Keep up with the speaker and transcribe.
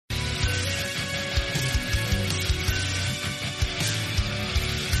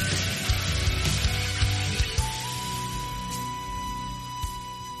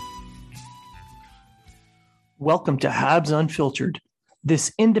Welcome to Habs Unfiltered.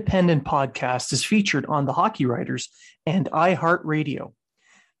 This independent podcast is featured on the Hockey Writers and iHeartRadio,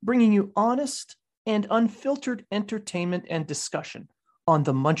 bringing you honest and unfiltered entertainment and discussion on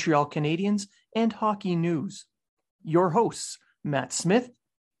the Montreal Canadiens and hockey news. Your hosts, Matt Smith,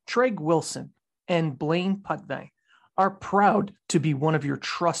 Treg Wilson, and Blaine Putney, are proud to be one of your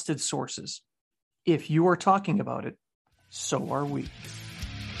trusted sources. If you are talking about it, so are we.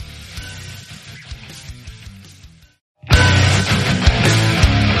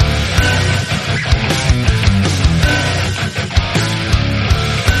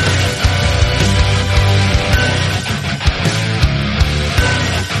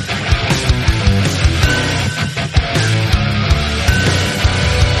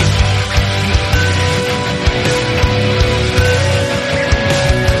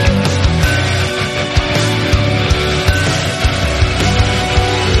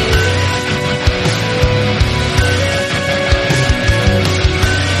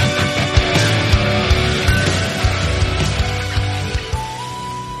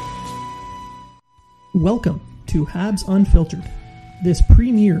 Welcome to Habs Unfiltered. This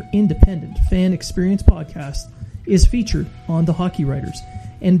premier independent fan experience podcast is featured on the Hockey Writers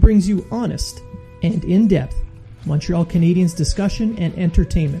and brings you honest and in-depth Montreal Canadiens discussion and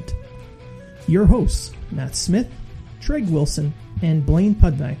entertainment. Your hosts, Matt Smith, Treg Wilson, and Blaine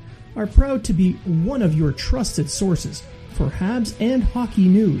Putney, are proud to be one of your trusted sources for Habs and hockey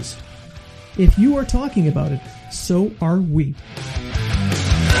news. If you are talking about it, so are we.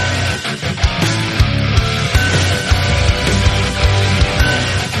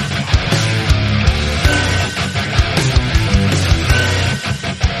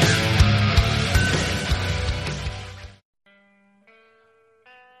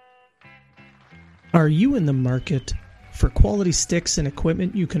 Are you in the market for quality sticks and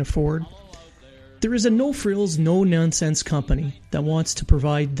equipment you can afford? There is a no-frills, no-nonsense company that wants to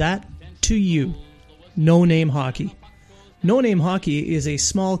provide that to you. No Name Hockey. No Name Hockey is a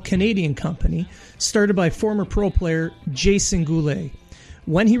small Canadian company started by former pro player Jason Goulet.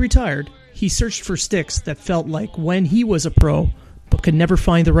 When he retired, he searched for sticks that felt like when he was a pro, but could never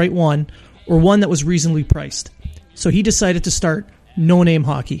find the right one, or one that was reasonably priced. So he decided to start No Name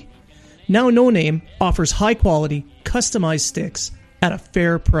Hockey. Now No Name offers high-quality, customized sticks at a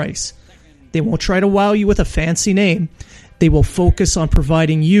fair price. They won't try to wow you with a fancy name. They will focus on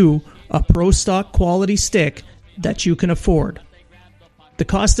providing you a pro stock quality stick that you can afford. The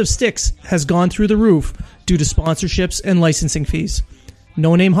cost of sticks has gone through the roof due to sponsorships and licensing fees.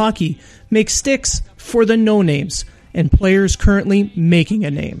 No Name Hockey makes sticks for the no-names and players currently making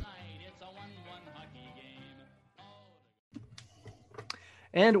a name.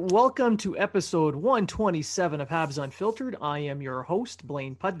 And welcome to episode 127 of Habs Unfiltered. I am your host,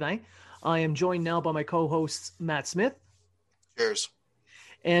 Blaine Putney. I am joined now by my co-hosts, Matt Smith. Cheers.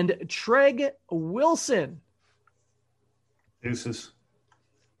 And Treg Wilson. Deuces.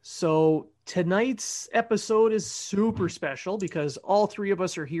 So tonight's episode is super special because all three of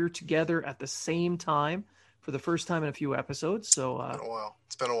us are here together at the same time for the first time in a few episodes. So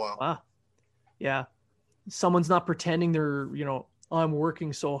It's been a while. Wow. Yeah. Someone's not pretending they're, I'm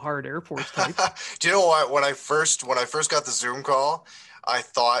working so hard Air Force type. Do you know what? When I first got the Zoom call, I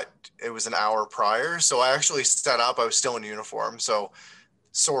thought it was an hour prior. So I actually set up. I was still in uniform. So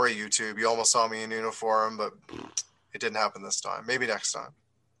sorry, YouTube. You almost saw me in uniform, but it didn't happen this time. Maybe next time.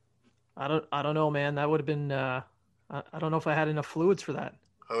 I don't know, man. That would have been. I don't know if I had enough fluids for that.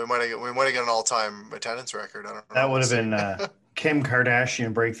 We might have got an all-time attendance record. I don't know. That would have been Kim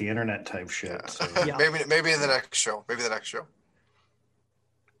Kardashian break the internet type shit. Yeah. So. Yeah. Maybe in the next show.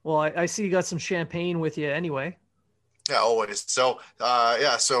 Well, I see you got some champagne with you anyway. Yeah, always. So,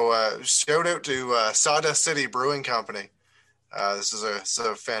 shout out to Sawdust City Brewing Company. This is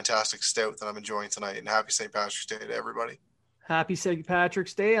a fantastic stout that I'm enjoying tonight, and happy St. Patrick's Day to everybody. Happy St.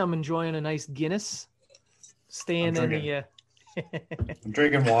 Patrick's Day. I'm enjoying a nice Guinness. Staying in the... I'm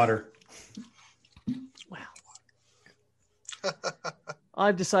drinking water. Wow.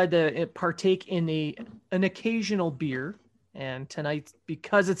 I've decided to partake in an occasional beer. And tonight,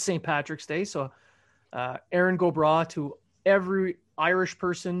 because it's St. Patrick's Day, so Aaron Gobra to every Irish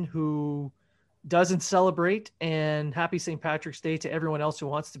person who doesn't celebrate, and happy St. Patrick's Day to everyone else who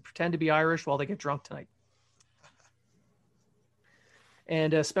wants to pretend to be Irish while they get drunk tonight.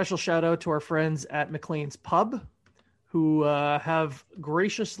 And a special shout out to our friends at McLean's Pub, who have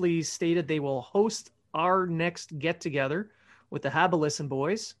graciously stated they will host our next get-together with the Habalisten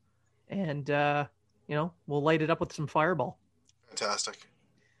boys. And, we'll light it up with some Fireball. Fantastic.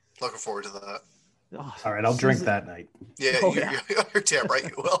 Looking forward to that. Oh, all right, I'll drink that night. Yeah, you're damn right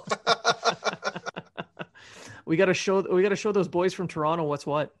you will. We got to show those boys from Toronto what's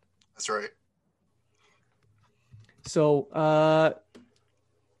what. That's right. So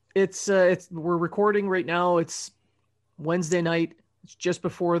it's we're recording right now. It's Wednesday night. It's just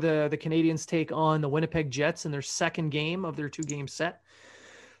before the Canadiens take on the Winnipeg Jets in their second game of their 2-game set.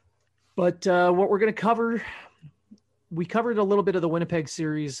 But what we're going to cover, we covered a little bit of the Winnipeg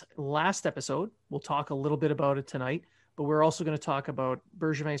series last episode. We'll talk a little bit about it tonight, but we're also going to talk about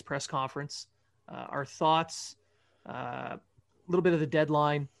Bergevin's press conference, our thoughts, a little bit of the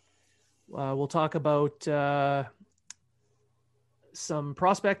deadline. We'll talk about some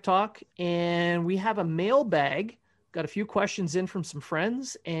prospect talk, and we have a mailbag. Got a few questions in from some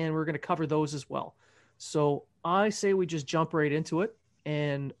friends, and we're going to cover those as well. So I say we just jump right into it,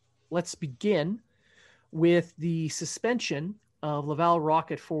 and let's begin with the suspension of Laval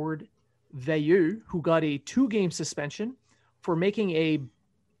Rocket forward Veilleux, who got a 2-game suspension for making a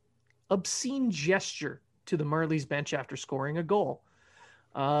obscene gesture to the Marlies bench after scoring a goal.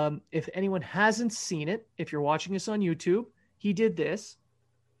 If anyone hasn't seen it, if you're watching this on YouTube, he did this.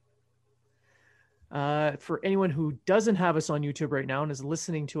 For anyone who doesn't have us on YouTube right now and is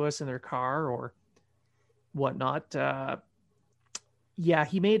listening to us in their car or whatnot,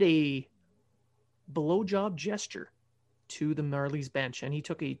 he made a blowjob gesture to the Marlies bench, and he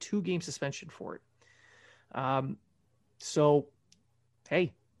took a 2-game suspension for it. So,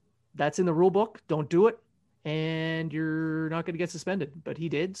 hey, that's in the rule book. Don't do it, and you're not going to get suspended. But he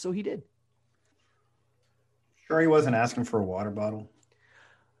did, so he did. Sure, he wasn't asking for a water bottle.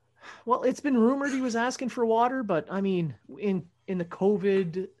 Well, it's been rumored he was asking for water, but I mean, in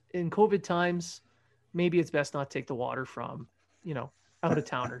COVID times, maybe it's best not take the water from, out of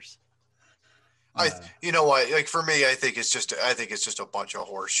towners. You know what? Like for me, I think it's just a bunch of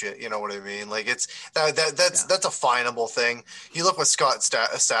horse shit. You know what I mean? Like that's a finable thing. You look what Scott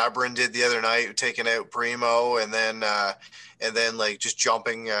Sabrin did the other night, taking out Primo and then like just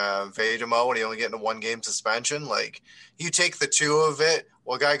jumping Vedemo, and he only getting a 1-game suspension. Like you take the 2 of it,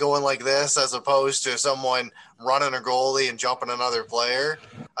 a guy going like this as opposed to someone running a goalie and jumping another player.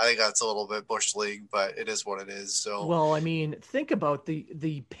 I think that's a little bit bush league, but it is what it is. So, well, I mean, think about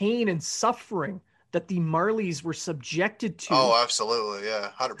the pain and suffering that the Marlies were subjected to. Oh, absolutely.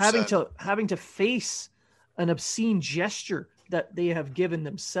 Yeah. 100%. Having to face an obscene gesture that they have given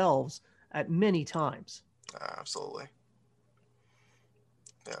themselves at many times. Absolutely.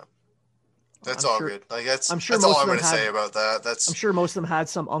 Yeah. That's all good. Like that's all I'm going to say about that. I'm sure most of them had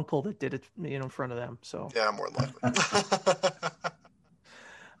some uncle that did it, in front of them. So yeah, more than likely.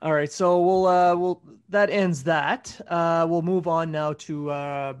 All right, so that ends that. We'll move on now to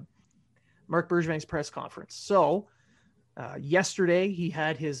Marc Bergevin's press conference. So yesterday he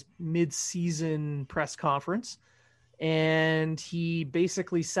had his mid-season press conference, and he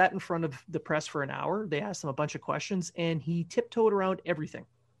basically sat in front of the press for an hour. They asked him a bunch of questions, and he tiptoed around everything,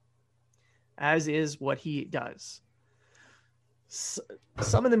 as is what he does.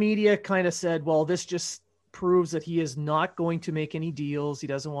 Some of the media kind of said, well, this just proves that he is not going to make any deals. He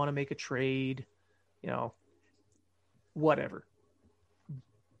doesn't want to make a trade, whatever.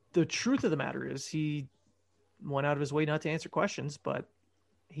 The truth of the matter is he went out of his way not to answer questions, but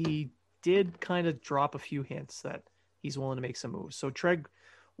he did kind of drop a few hints that he's willing to make some moves. So Treg,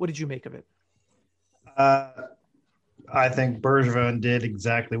 what did you make of it? I think Bergevin did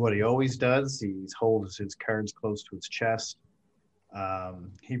exactly what he always does. He holds his cards close to his chest.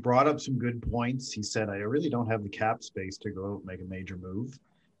 He brought up some good points. He said, I really don't have the cap space to go out and make a major move.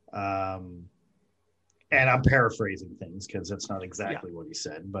 And I'm paraphrasing things because that's not exactly what he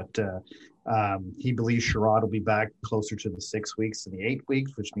said. But he believes Sherrod will be back closer to the 6 weeks than the 8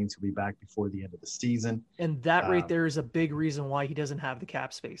 weeks, which means he'll be back before the end of the season. And that right there is a big reason why he doesn't have the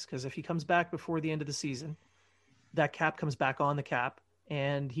cap space. Because if he comes back before the end of the season, that cap comes back on the cap,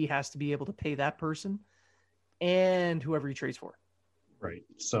 and he has to be able to pay that person and whoever he trades for. Right.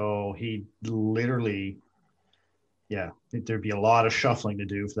 So he literally, there'd be a lot of shuffling to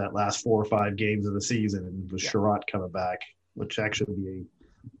do for that last 4 or 5 games of the season. And with Sherrod coming back, which actually would be,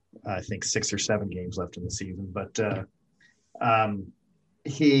 I think, 6 or 7 games left in the season. But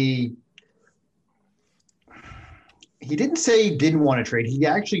he didn't say he didn't want to trade. He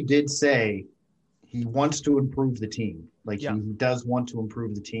actually did say he wants to improve the team. He does want to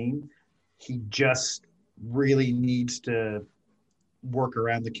improve the team. He just really needs to work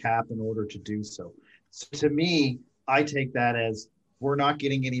around the cap in order to do so. So to me, I take that as we're not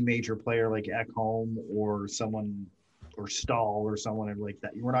getting any major player like Ekholm or someone or Stahl or someone like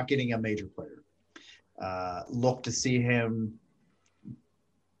that. We're not getting a major player. Look to see him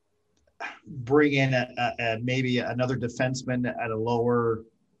bring in a maybe another defenseman at a lower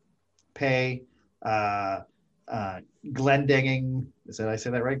pay. Glendenning. Did I say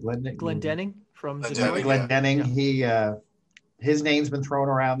that right? Glendening from Glendening, Detroit. Glendening. Yeah. His name's been thrown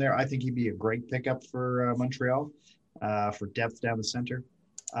around there. I think he'd be a great pickup for Montreal for depth down the center.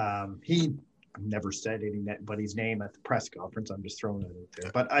 He never said anybody's name at the press conference. I'm just throwing it out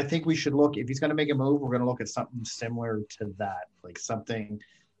there. But I think we should look, if he's going to make a move, we're going to look at something similar to that, like something,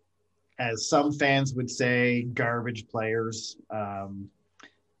 as some fans would say, garbage players.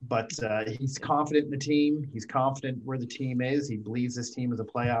 But he's confident in the team. He's confident where the team is. He believes this team is a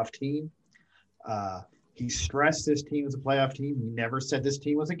playoff team. He stressed this team as a playoff team. He never said this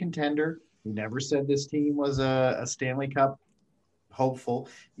team was a contender. He never said this team was a Stanley Cup hopeful.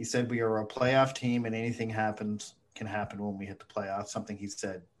 He said we are a playoff team and anything can happen when we hit the playoffs, something he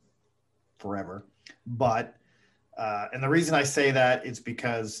said forever. But and the reason I say that is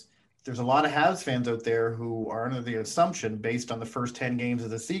because there's a lot of Habs fans out there who are under the assumption, based on the first 10 games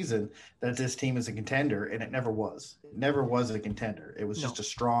of the season, that this team is a contender, and it never was. It never was a contender. It was just a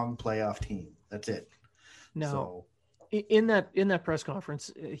strong playoff team. That's it. No. In that press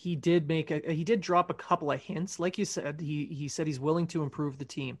conference, he did drop a couple of hints. Like you said, he said he's willing to improve the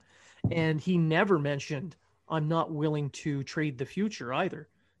team, and he never mentioned I'm not willing to trade the future either.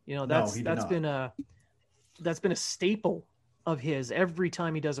 You know, that's been a staple of his. Every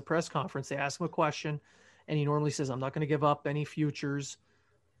time he does a press conference, they ask him a question, and he normally says, I'm not going to give up any futures,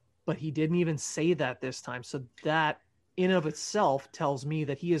 but he didn't even say that this time. So that in of itself tells me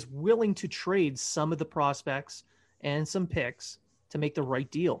that he is willing to trade some of the prospects and some picks to make the right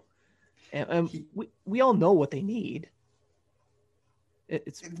deal. And we all know what they need.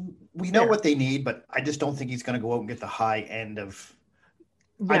 We know what they need, but I just don't think he's going to go out and get the high end of.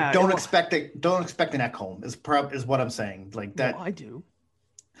 Yeah, I don't expect it. Don't expect an Ekholm is what I'm saying. Like that. No, I do.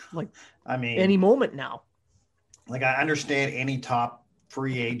 Like, I mean, any moment now. Like, I understand any top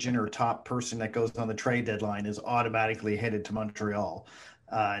free agent or top person that goes on the trade deadline is automatically headed to Montreal.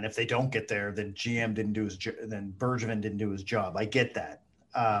 And if they don't get there, then GM didn't do then Bergevin didn't do his job. I get that.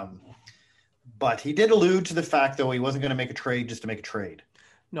 But he did allude to the fact, though, he wasn't going to make a trade just to make a trade.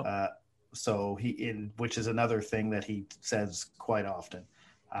 No. So which is another thing that he says quite often.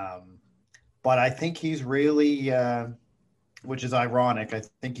 But I think he's really, which is ironic. I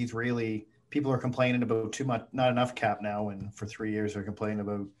think he's really, people are complaining about too much, not enough cap now. And for 3 years, they're complaining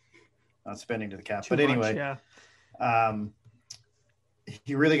about not spending to the cap. But anyway,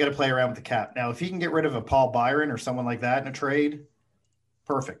 you really got to play around with the cap. Now, if he can get rid of a Paul Byron or someone like that in a trade,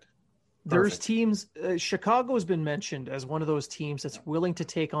 perfect. There's teams, Chicago has been mentioned as one of those teams that's willing to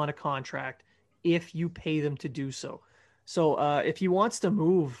take on a contract if you pay them to do so. So if he wants to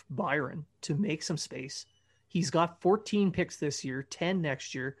move Byron to make some space, he's got 14 picks this year, 10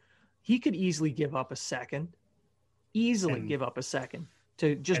 next year. He could easily give up a second,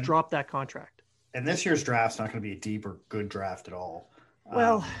 to just drop that contract. And this year's draft's not going to be a deep or good draft at all.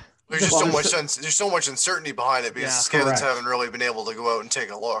 Well, there's so much uncertainty behind it because the scouts haven't really been able to go out and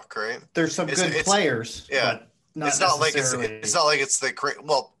take a look, right? There's some good players. Yeah. But it's not like it's the,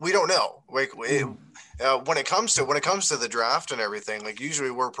 well, we don't know. Like when it comes to the draft and everything, like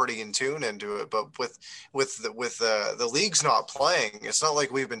usually we're pretty in tune into it, but with the league's not playing, it's not like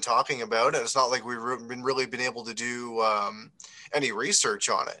we've been talking about it. It's not like we've been able to do any research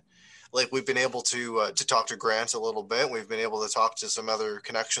on it. Like we've been able to talk to Grant a little bit. We've been able to talk to some other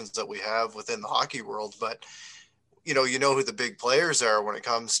connections that we have within the hockey world, but you know who the big players are when it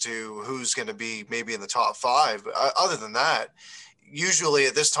comes to who's going to be maybe in the top five. But other than that, usually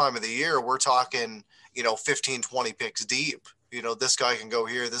at this time of the year, we're talking, 15, 20 picks deep. This guy can go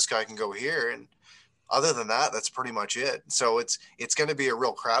here, this guy can go here. And other than that, that's pretty much it. So it's going to be a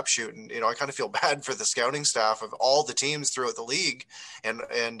real crapshoot. And, I kind of feel bad for the scouting staff of all the teams throughout the league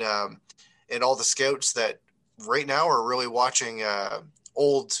and all the scouts that right now are really watching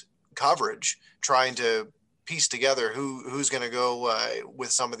old coverage, trying to piece together who's going to go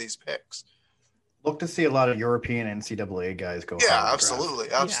with some of these picks. Look to see a lot of European NCAA guys go. Yeah, absolutely.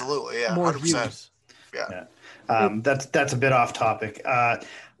 Yeah. More 100%. views. Yeah. That's a bit off topic.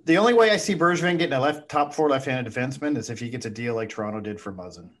 The only way I see Bergevin getting a top four left-handed defenseman is if he gets a deal like Toronto did for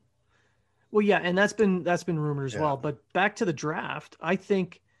Muzzin. Well, yeah, and that's been rumored as well. But back to the draft, I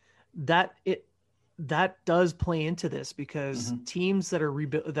think that does play into this because teams that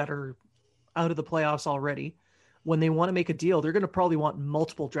are out of the playoffs already, when they want to make a deal, they're going to probably want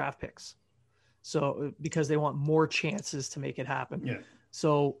multiple draft picks. So because they want more chances to make it happen. Yeah.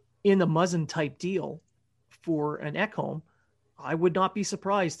 So in the Muzzin type deal for an Ekholm, I would not be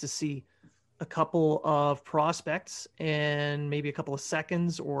surprised to see a couple of prospects and maybe a couple of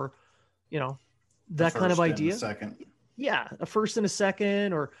seconds or, that kind of idea. Second. Yeah. A first and a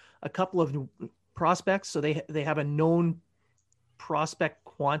second or a couple of prospects, so they have a known prospect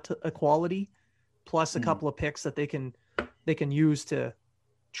quality plus a couple of picks that they can use to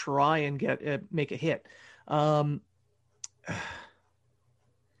try and make a hit.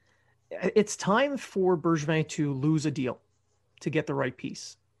 It's time for Bergevin to lose a deal to get the right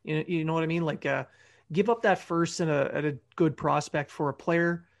piece. You know what I mean? Like, give up that first and a good prospect for a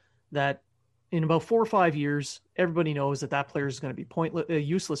player that in about 4 or 5 years, everybody knows that player is going to be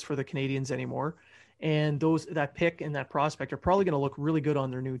useless for the Canadians anymore. And that pick and that prospect are probably going to look really good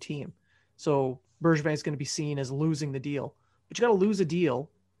on their new team. So Bergevin is going to be seen as losing the deal, but you got to lose a deal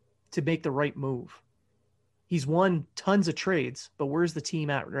to make the right move. He's won tons of trades, but where's the team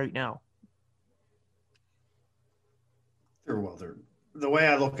at right now? The way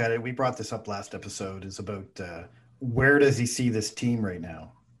I look at it, we brought this up last episode, is about where does he see this team right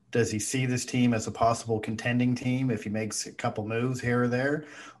now? Does he see this team as a possible contending team if he makes a couple moves here or there?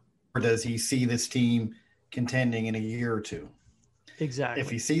 Or does he see this team contending in a year or two? Exactly. If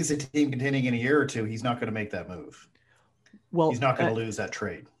he sees the team contending in a year or two, he's not going to make that move. Well, he's not going to lose that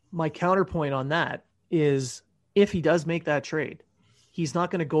trade. My counterpoint on that is, if he does make that trade, he's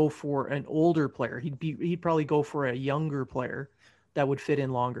not going to go for an older player. He'd probably go for a younger player that would fit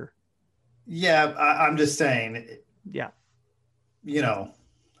in longer. Yeah, I'm just saying. Yeah. You know,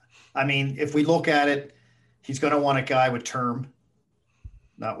 I mean, if we look at it, he's going to want a guy with term,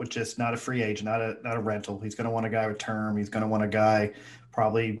 not a free agent, not a rental. He's going to want a guy with term. He's going to want a guy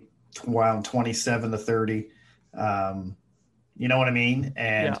probably around 27 to 30. You know what I mean?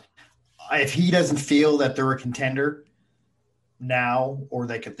 And if he doesn't feel that they're a contender now, or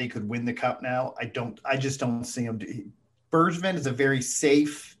they could win the cup now, I just don't see him. Bergevin is a very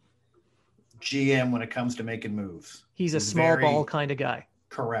safe GM when it comes to making moves. He's a small ball kind of guy.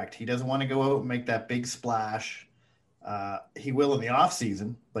 Correct. He doesn't want to go out and make that big splash. He will in the off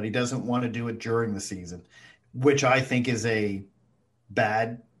season, but he doesn't want to do it during the season, which I think is a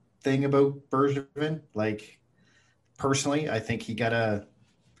bad thing about Bergevin. Like, personally, I think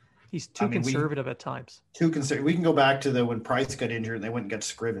he's too conservative at times. Too conservative. We can go back to when Price got injured and they went and got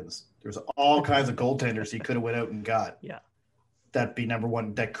Scrivens. There's all kinds of goaltenders he could have went out and got. Yeah. That'd be number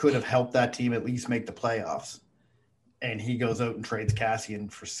one. That could have helped that team at least make the playoffs. And he goes out and trades Cassian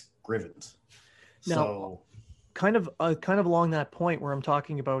for Scrivens. Now, kind of along that point where I'm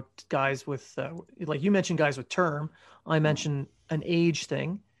talking about guys with, like you mentioned, guys with term. I mentioned an age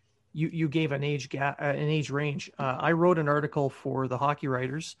thing. You gave an age range. I wrote an article for the Hockey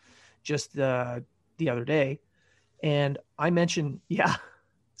Writers just the other day, and I mentioned,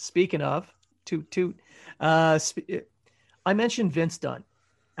 speaking of I mentioned Vince Dunn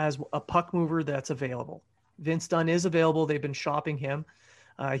as a puck mover that's available. Vince Dunn is available. They've been shopping him.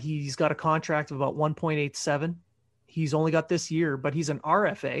 He's got a contract of about 1.87. He's only got this year, but he's an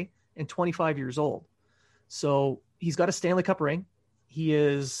RFA and 25 years old. So he's got a Stanley Cup ring. He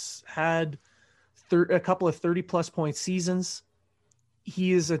has had a couple of 30-plus point seasons.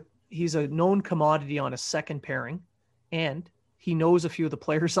 He's a known commodity on a second pairing, and he knows a few of the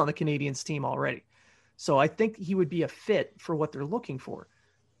players on the Canadiens team already. So I think he would be a fit for what they're looking for.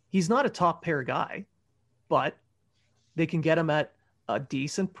 He's not a top pair guy, but they can get him at a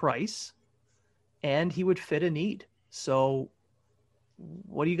decent price, and he would fit a need. So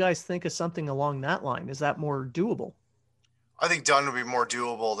what do you guys think of something along that line? Is that more doable? I think Dunn would be more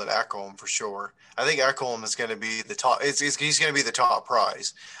doable than Ekholm for sure. I think Ekholm is going to be the top. He's going to be the top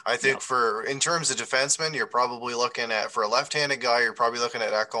prize. I think in terms of defensemen, you're probably looking at, for a left-handed guy, you're probably looking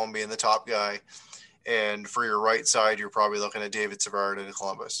at Ekholm being the top guy. And for your right side, you're probably looking at David Savard in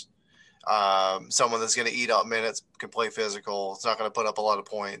Columbus. Someone that's going to eat up minutes, can play physical. It's not going to put up a lot of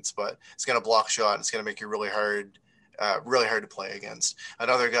points, but it's going to block shot. And it's going to make you really hard to play against.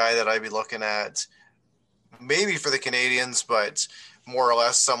 Another guy that I'd be looking at, maybe for the Canadiens, but more or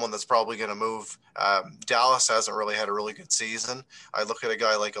less someone that's probably going to move. Dallas hasn't really had a really good season. I look at a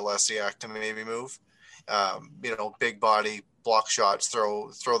guy like Alesiak to maybe move. Big body, block shots, throw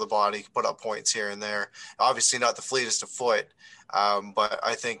the body, put up points here and there. Obviously not the fleetest of foot, but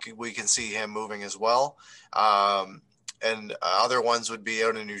I think we can see him moving as well. And other ones would be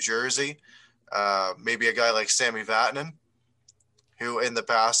out in New Jersey. Maybe a guy like Sami Vatanen, who in the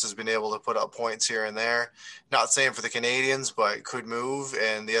past has been able to put up points here and there. Not saying for the Canadiens, but could move.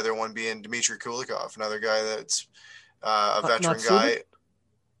 And the other one being Dmitry Kulikov, another guy that's a veteran guy.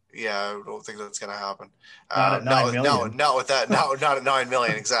 Yeah, I don't think that's going to happen. Not at $9 million. Not with that. Not at $9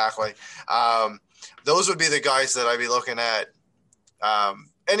 million exactly. Those would be the guys that I'd be looking at.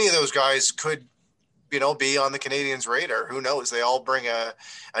 Any of those guys could be on the Canadians' radar. Who knows? They all bring a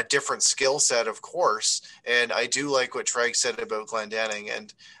different skill set, of course. And I do like what Treg said about Glendening.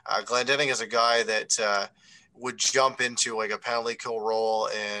 And Glendening is a guy that would jump into like a penalty kill role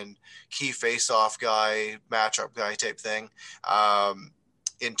and key face-off guy, matchup guy type thing.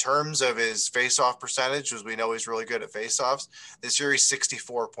 In terms of his face-off percentage, as we know he's really good at face-offs, this year he's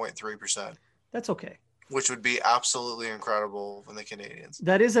 64.3%. That's okay. Which would be absolutely incredible from the Canadians.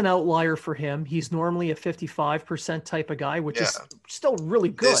 That is an outlier for him. He's normally a 55% type of guy, which is still really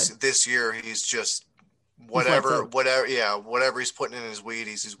good. This year, he's just whatever he's putting in his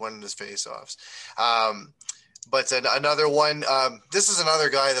Wheaties, he's winning his face-offs. But another one, this is another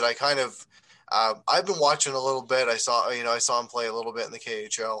guy that I kind of, I've been watching a little bit. I saw him play a little bit in the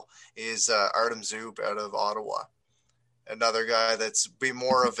KHL, is Artem Zub out of Ottawa. Another guy that's be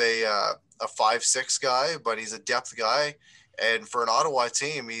more of a 5'6" guy, but he's a depth guy. And for an Ottawa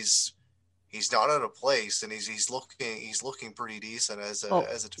team, he's not out of place, and he's looking pretty decent as a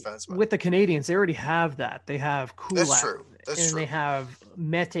defenseman. With the Canadians, they already have that. They have Kulak. That's true. And they have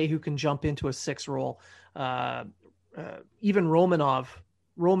Mete, who can jump into a 6 role. Even Romanov.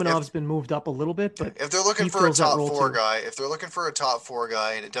 Romanov's been moved up a little bit, but if they're looking for a top 4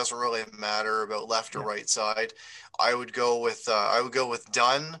 guy, and it doesn't really matter about left or right side, I would go with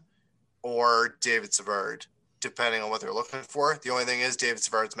Dunn or David Savard, depending on what they're looking for. The only thing is David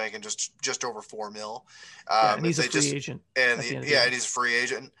Savard's making just over $4 million. And he's a free agent. And he's a free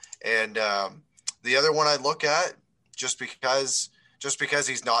agent. And the other one I'd look at, just because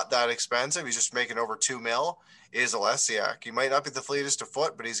he's not that expensive, he's just making over $2 million, is Alesiak. He might not be the fleetest of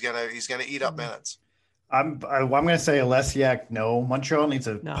foot, but he's gonna eat up minutes. I'm going to say Alesiak. No, Montreal needs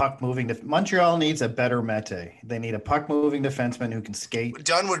puck-moving. Montreal needs a better Mete. They need a puck-moving defenseman who can skate.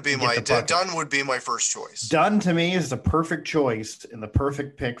 Dunn would be my first choice. Dunn, to me, is the perfect choice and the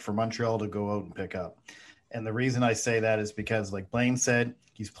perfect pick for Montreal to go out and pick up. And the reason I say that is because, like Blaine said,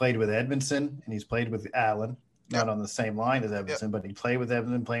 he's played with Edmondson and he's played with Allen. Not on the same line as Edmondson, but he played with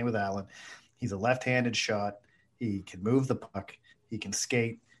Edmondson, playing with Allen. He's a left-handed shot. He can move the puck. He can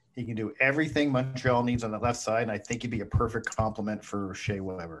skate. He can do everything Montreal needs on the left side, and I think he'd be a perfect complement for Shea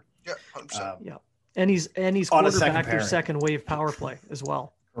Weber. Yeah, 100%. And he's quarterback their second wave power play as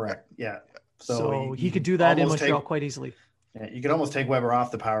well. Correct. Yeah. So he could do that in Montreal quite easily. Yeah, you could almost take Weber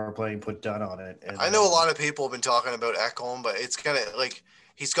off the power play and put Dunn on it. And, I know a lot of people have been talking about Ekholm, but it's kind of like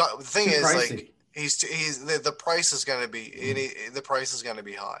he's got the thing is pricey. Like he's the price is going to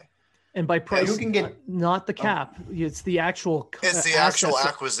be high. And by price, who can get not the cap? It's the actual. It's the actual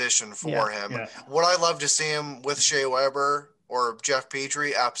acquisition for him. Yeah. Would I love to see him with Shea Weber or Jeff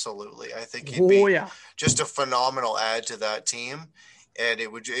Petrie? Absolutely. I think he'd be just a phenomenal add to that team, and it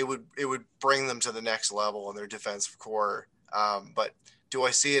would bring them to the next level in their defensive core. But do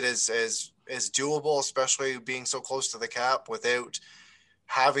I see it as doable, especially being so close to the cap, without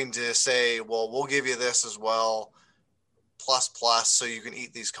having to say, well, we'll give you this as well, plus, so you can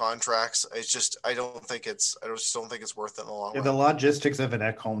eat these contracts? It's just, I just don't think it's worth it in the long run. The logistics of an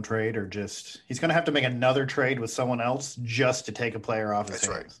Ekholm trade are just, he's going to have to make another trade with someone else just to take a player off his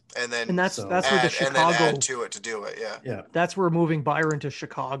hands. Right. And that's where the Chicago add to it to do it. Yeah. That's where moving Byron to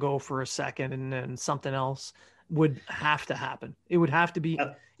Chicago for a second and then something else would have to happen. It would have to be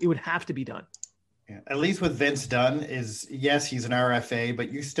done. Yeah. At least with Vince Dunn is, yes, he's an RFA,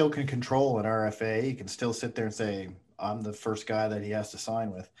 but you still can control an RFA. You can still sit there and say, I'm the first guy that he has to sign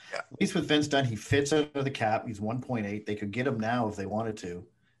with. Yeah. At least with Vince Dunn, he fits under the cap. He's 1.8. They could get him now if they wanted to,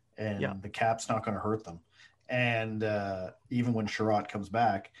 and the cap's not going to hurt them. And even when Sherratt comes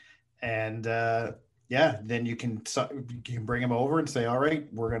back, and then you can bring him over and say, all right,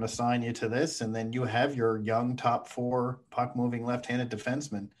 we're going to sign you to this, and then you have your young top 4 puck moving left-handed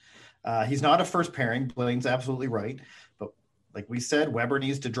defenseman. He's not a first pairing. Blaine's absolutely right, but like we said, Weber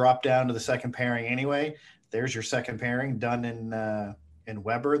needs to drop down to the second pairing anyway. There's your second pairing, Dunn and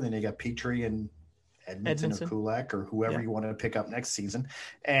Weber. Then you got Petrie and Edmondson or Kulak or whoever you want to pick up next season.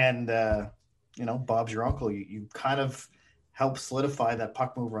 And, Bob's your uncle. You kind of help solidify that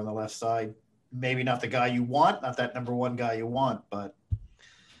puck mover on the left side. Maybe not the guy you want, not that number 1 guy you want, but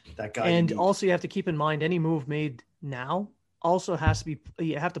that guy. And also you have to keep in mind any move made now also has to be,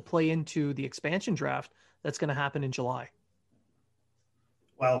 you have to play into the expansion draft that's going to happen in July.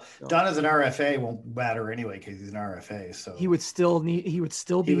 Well, Dunn as an RFA won't matter anyway because he's an RFA. So he would still be able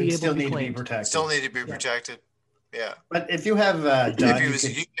to be protected. Still need to be protected. Yeah. But if you have Dunn,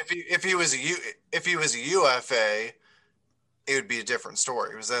 if he was a UFA, it would be a different story.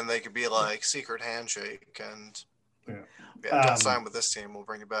 Because then they could be like secret handshake and don't sign with this team, we'll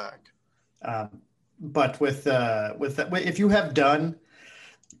bring you back. But with if you have Dunn,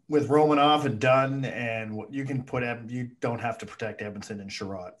 with Romanov and Dunn, and what you can put, you don't have to protect Edmondson and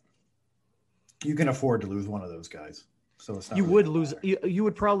Sherratt. You can afford to lose one of those guys. So it's not. You really would lose. You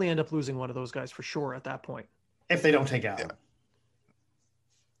would probably end up losing one of those guys for sure at that point. If they don't take Allen. Yeah.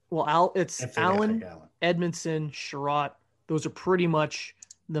 Well, it's Allen, Edmondson, Sherratt. Those are pretty much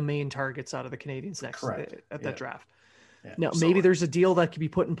the main targets out of the Canadians next at that draft. Yeah. Now, maybe there's a deal that could be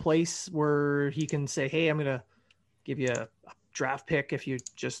put in place where he can say, hey, I'm going to give you a draft pick if you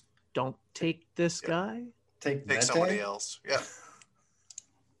just don't take this guy. Take somebody else. Yeah.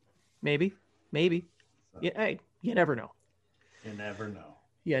 Maybe. Yeah, hey, you never know. You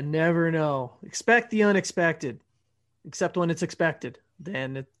never know. Expect the unexpected, except when it's expected.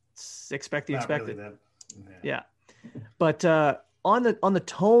 Then it's expect the expected. Really yeah. But on the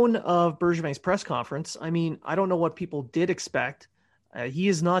tone of Bergevin's press conference, I mean, I don't know what people did expect. He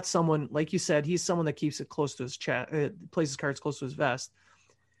is not someone, like you said, he's someone that keeps it close to his chest, plays his cards close to his vest.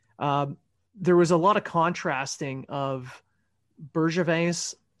 There was a lot of contrasting of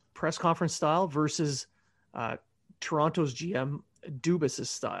Bergevin's press conference style versus Toronto's GM Dubas's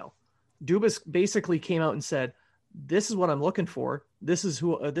style. Dubas basically came out and said, "This is what I'm looking for. This is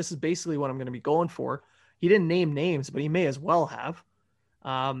basically what I'm going to be going for." He didn't name names, but he may as well have.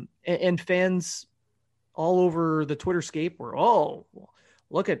 And fans all over the Twitter scape were, "Oh,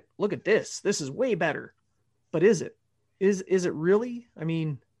 look at this. This is way better." But is it? Is it really? I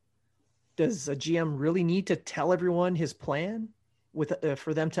mean, does a GM really need to tell everyone his plan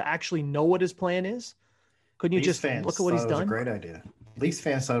for them to actually know what his plan is? Couldn't you just look at what he's done? It was a great idea. Leafs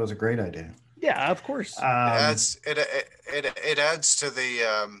fans thought it was a great idea. Yeah, of course. It adds to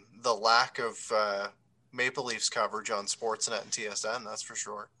the lack of Maple Leafs coverage on Sportsnet and TSN. That's for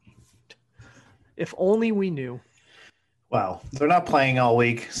sure. If only we knew. Well, they're not playing all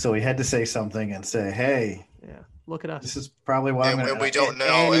week, so we had to say something and say, "Hey, yeah, look at us." This is probably what I'm going to." We don't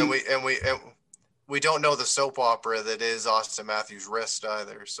know, and we don't know the soap opera that is Austin Matthews' wrist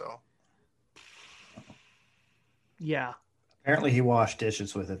either. So. Yeah. Apparently, he washed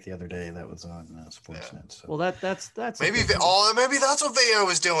dishes with it the other day. That was on Sportsnet. Yeah. So. Well, that's maybe maybe that's what Veo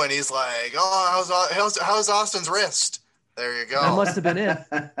was doing. He's like, "Oh, how's Austin's wrist?" There you go. That must have been it.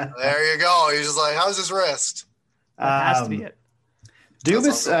 There you go. He's just like, "How's his wrist?" That has to be it.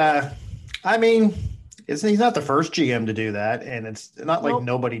 Dubas, I mean, he's not the first GM to do that, and it's not like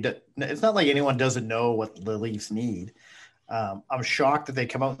it's not like anyone doesn't know what the Leafs need. I'm shocked that they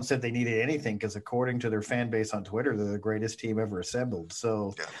come out and said they needed anything because, according to their fan base on Twitter, they're the greatest team ever assembled.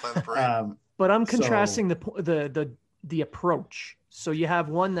 So, but I'm contrasting the approach. So you have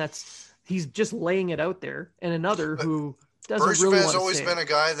one he's just laying it out there, and another who doesn't really want to. Bergevin's always been a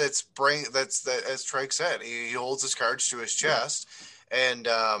guy that's as Treg said, he holds his cards to his chest, and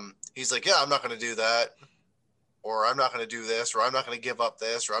he's like, "Yeah, I'm not going to do that." Or I'm not going to do this, or I'm not going to give up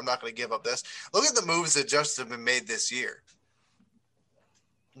this, or I'm not going to give up this. Look at the moves that just have been made this year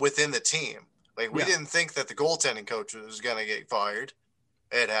within the team. Like, we didn't think that the goaltending coach was going to get fired.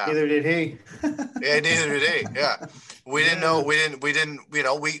 It happened. Neither did he. Yeah, neither did he. Yeah. We didn't know. We didn't,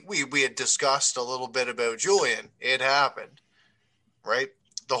 we had discussed a little bit about Julian. It happened. Right?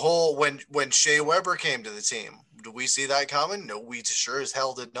 The whole, when Shea Weber came to the team, did we see that coming? No, we sure as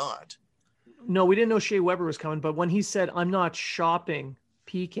hell did not. No, we didn't know Shea Weber was coming, but when he said, "I'm not shopping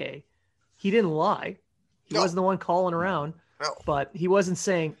PK," he didn't lie. He wasn't the one calling around, but he wasn't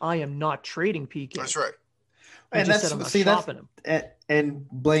saying, "I am not trading PK." That's right. And and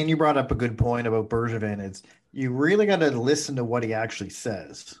Blaine, you brought up a good point about Bergevin. It's you really got to listen to what he actually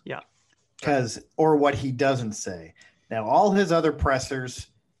says. Yeah. Or what he doesn't say. Now, all his other pressers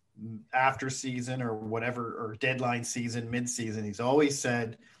after season or whatever, or deadline season, mid-season, he's always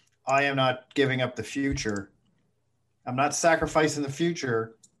said, "I am not giving up the future. I'm not sacrificing the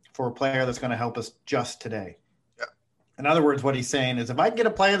future for a player that's going to help us just today." Yeah. In other words, what he's saying is, if I can get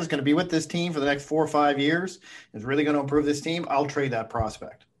a player that's going to be with this team for the next 4 or 5 years, is really going to improve this team, I'll trade that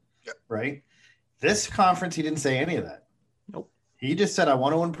prospect. Yeah. Right? This conference, he didn't say any of that. Nope. He just said, "I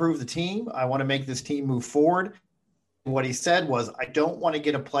want to improve the team. I want to make this team move forward." What he said was, "I don't want to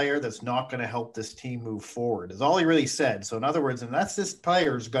get a player that's not going to help this team move forward," is all he really said. So in other words, unless this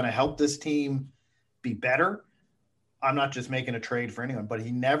player is going to help this team be better, I'm not just making a trade for anyone. But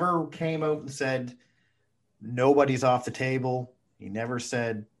he never came out and said nobody's off the table. He never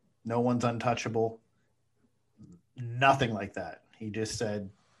said no one's untouchable. Nothing like that. He just said,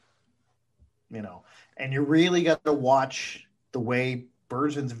 and you really got to watch the way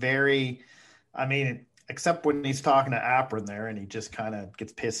Bergevin's except when he's talking to Apron there, and he just kind of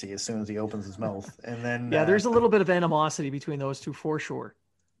gets pissy as soon as he opens his mouth. And then there's a little bit of animosity between those two for sure.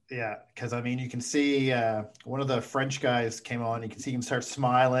 Yeah, because I mean, you can see one of the French guys came on. You can see him start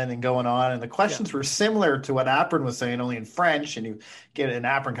smiling and going on, and the questions were similar to what Apron was saying, only in French. And you get an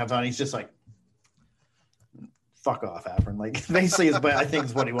Apron comes on, he's just like, "Fuck off, Apron!" Like basically, is I think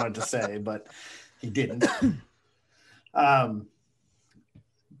is what he wanted to say, but he didn't.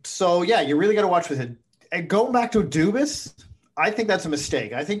 So yeah, you really got to watch with it. And going back to Dubas, I think that's a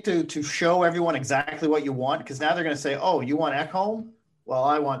mistake. I think to show everyone exactly what you want, because now they're going to say, "Oh, you want Ekholm? Well,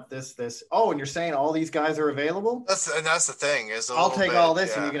 I want this. Oh, and you're saying all these guys are available? That's the thing. I'll take all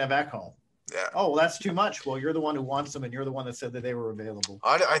this, and you can have Ekholm. Yeah. Oh, well, that's too much. Well, you're the one who wants them, and you're the one that said that they were available.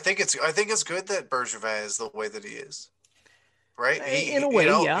 I think it's good that Bergevin is the way that he is. Right? In a way,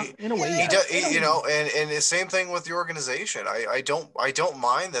 yeah. In a way, he does, and the same thing with the organization. I don't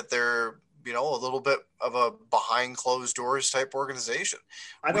mind that they're a little bit of a behind closed doors type organization.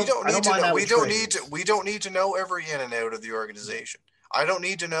 We don't need to know every in and out of the organization. I don't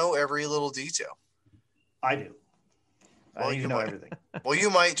need to know every little detail. I do. Well, I need to know everything. Well, you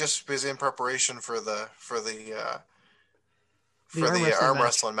might just be in preparation for the arm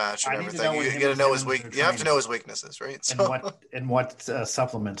wrestling match and everything. You got to know his weak. You have to know his weaknesses, right? So. And what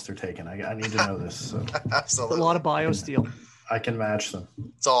supplements they're taking. I need to know this. So. Absolutely. A lot of BioSteel. I can match them.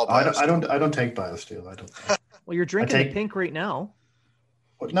 It's all BioSteel. I don't take BioSteel. I don't. Well, you're drinking the pink right now.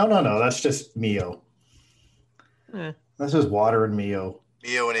 No. That's just Mio. This is water and Mio.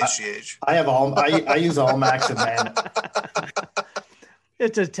 Mio and HGH. I use Almax and Man.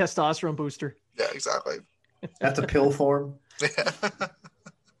 It's a testosterone booster. Yeah, exactly. That's a pill form.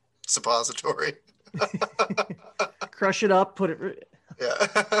 Suppository. Crush it up, put it. Yeah.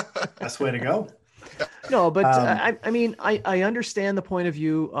 Best way to go. No, but I mean, I understand the point of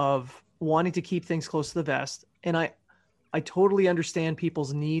view of wanting to keep things close to the vest, and I totally understand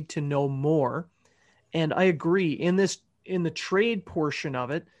people's need to know more, and I agree in the trade portion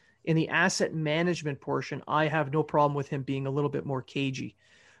of it, in the asset management portion, I have no problem with him being a little bit more cagey,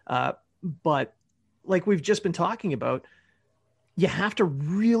 but like we've just been talking about, you have to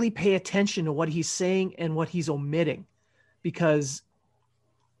really pay attention to what he's saying and what he's omitting, because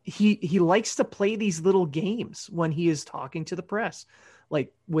he likes to play these little games when he is talking to the press,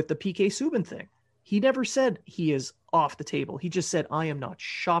 like with the PK Subban thing. He never said he is off the table. He just said, I am not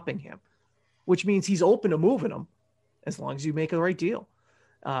shopping him, which means he's open to moving him as long as you make the right deal.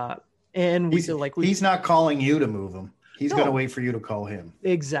 And he's not calling you to move him. He's going to wait for you to call him.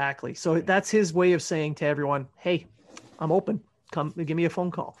 Exactly. So that's his way of saying to everyone, hey, I'm open. Come give me a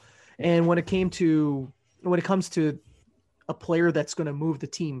phone call. And when it comes to a player that's going to move the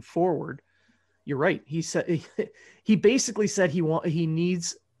team forward, you're right. He said he basically said he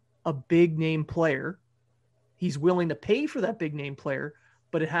needs a big name player. He's willing to pay for that big name player,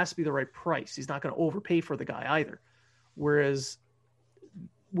 but it has to be the right price. He's not going to overpay for the guy either. Whereas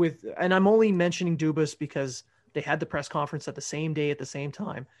and I'm only mentioning Dubas because they had the press conference at the same day at the same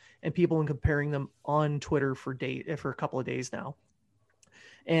time, and people have been comparing them on Twitter for a couple of days now.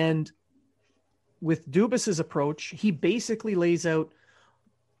 And with Dubas's approach, he basically lays out,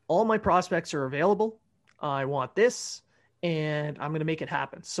 all my prospects are available. I want this, and I'm going to make it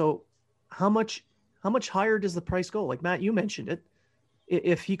happen. So how much higher does the price go? Like Matt, you mentioned it.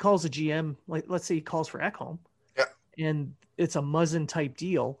 If he calls a GM, like let's say he calls for Ekholm, and it's a Muzzin type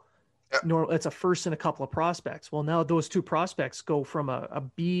deal, it's a first and a couple of prospects. Well, now those two prospects go from a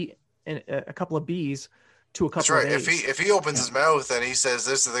B and a couple of Bs to a couple of A's. If he opens his mouth and he says,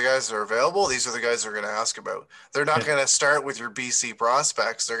 "This are the guys that are available. These are the guys they're going to ask about." They're not going to start with your BC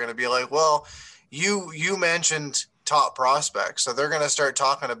prospects. They're going to be like, "Well, you mentioned top prospects," so they're going to start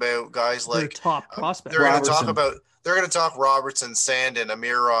talking about guys like their top prospects. They're going to talk about. They're going to talk Robertson, Sandin,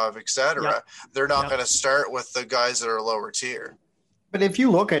 Amirov, etc. Yep. They're not going to start with the guys that are lower tier. But if you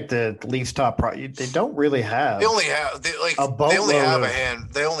look at the Leafs top, they don't really have. They only have They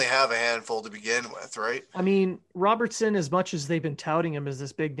only have a handful to begin with, right? I mean, Robertson, as much as they've been touting him as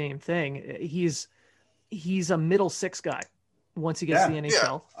this big name thing, he's a middle six guy once he gets to the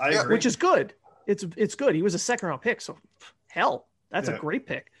NHL, which is good. It's good. He was a second round pick, so hell, that's a great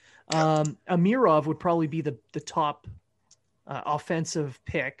pick. Amirov would probably be the top offensive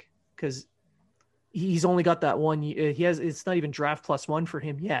pick because he's only got that one. It's not even draft +1 for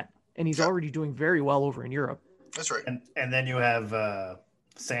him yet, and he's already doing very well over in Europe. That's right. And then you have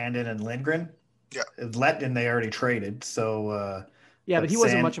Sandin and Lindgren. Yeah, Letton they already traded, so. But he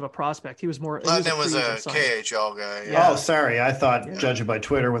wasn't much of a prospect. He was more. Letton was a KHL guy. Yeah. Oh, sorry. I thought, judging by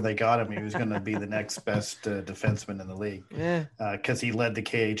Twitter when they got him, he was going to be the next best defenseman in the league. Yeah. Because he led the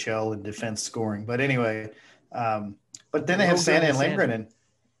KHL in defense scoring. But anyway, but then they have Sandin and Lindgren,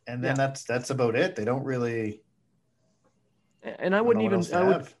 and then that's about it. They don't really. And I wouldn't even.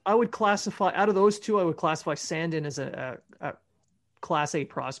 I would classify out of those two. I would classify Sandin as a Class A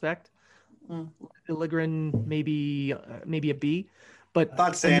prospect. Liljegren maybe a B, but I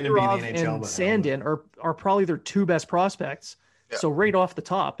thought Sandin Amirov being the NHL, and Sandin are probably their two best prospects. Yeah. So right off the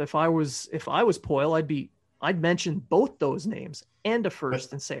top, if I was Poyle, I'd mention both those names and a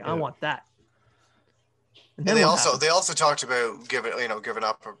first and say I want that. And they also talked about giving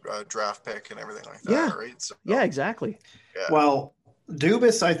up a draft pick and everything like that. Yeah. Right. So, yeah. Exactly. Yeah. Well,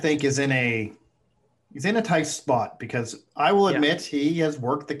 Dubas, I think, is in a tight spot because I will admit he has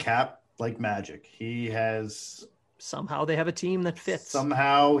worked the cap like magic. He has somehow they have a team that fits.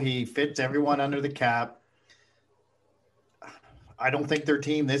 Somehow he fits everyone under the cap. I don't think their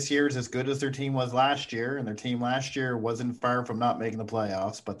team this year is as good as their team was last year, and their team last year wasn't far from not making the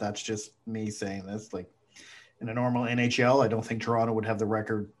playoffs. But that's just me saying this. Like in a normal NHL, I don't think Toronto would have the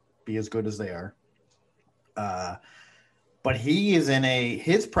record be as good as they are. But he is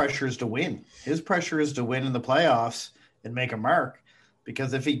his pressure is to win. His pressure is to win in the playoffs and make a mark,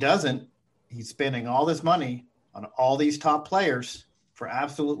 because if he doesn't, he's spending all this money on all these top players for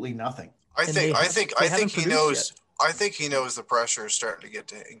absolutely nothing. I think he knows. I think he knows the pressure is starting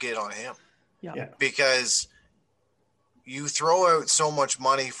to get on him. Yeah. Because you throw out so much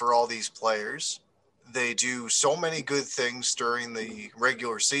money for all these players. They do so many good things during the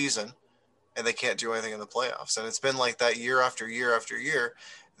regular season, and they can't do anything in the playoffs. And it's been like that year after year after year.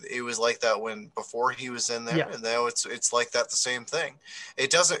 It was like that before he was in there, and now it's like that the same thing.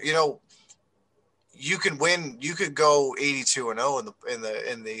 It doesn't, you can win. You could go 82-0 in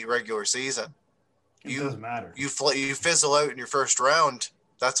the regular season. It doesn't matter. You fizzle out in your first round.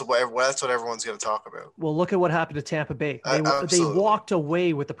 That's what everyone's going to talk about. Well, look at what happened to Tampa Bay. They walked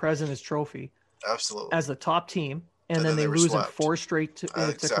away with the President's Trophy. Absolutely. As the top team, and then they lose in 4 straight to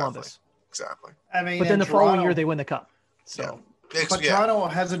Columbus. Exactly. I mean, but then the following year they win the cup. So, but Toronto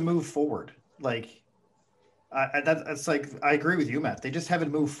hasn't moved forward. Like, that's like I agree with you, Matt. They just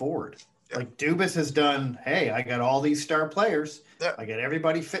haven't moved forward. Yeah. Like Dubas has done. Hey, I got all these star players. Yeah. I got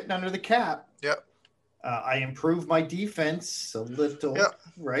everybody fitting under the cap. Yeah. I improved my defense a little,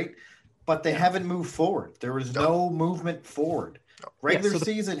 right? But they haven't moved forward. There was no movement forward. No. Regular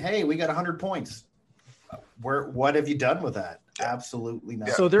season, hey, we got 100 points. What have you done with that? Yeah. Absolutely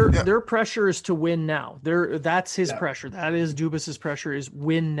nothing. So their pressure is to win now. That's his pressure. That is Dubas's pressure is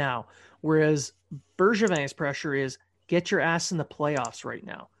win now. Whereas Bergevin's pressure is get your ass in the playoffs right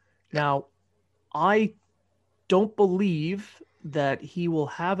now. Yeah. Now, I don't believe that he will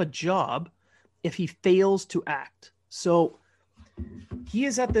have a job if he fails to act. So he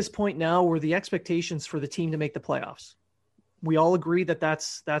is at this point now where the expectations for the team to make the playoffs. We all agree that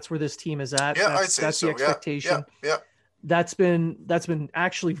that's where this team is at. Yeah, that's so. The expectation. Yeah. That's been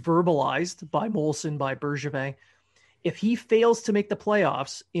actually verbalized by Molson, by Bergevin. If he fails to make the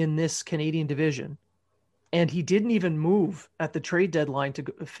playoffs in this Canadian division, and he didn't even move at the trade deadline to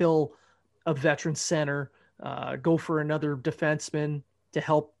fill a veteran center, go for another defenseman to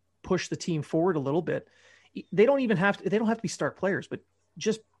help push the team forward a little bit. They don't have to be star players, but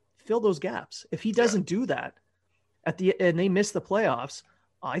just fill those gaps. If he doesn't do that and they miss the playoffs,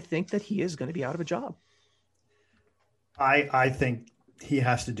 I think that he is going to be out of a job. I think he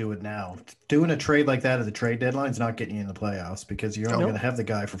has to do it now. Doing a trade like that at the trade deadline is not getting you in the playoffs because you're only going to have the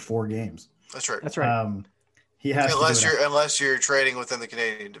guy for 4 games. That's right. That's right. He has unless you're trading within the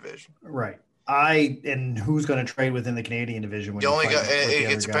Canadian division. Right. And who's going to trade within the Canadian division? When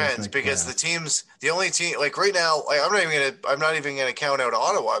it depends because the only team like right now, like I'm not even gonna count out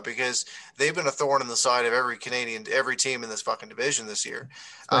Ottawa because they've been a thorn in the side of every team in this fucking division this year.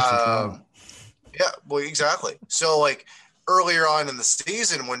 Yeah, well, exactly. So like earlier on in the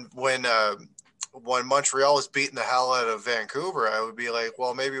season when Montreal was beating the hell out of Vancouver, I would be like,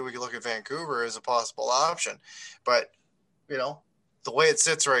 well, maybe we could look at Vancouver as a possible option, but the way it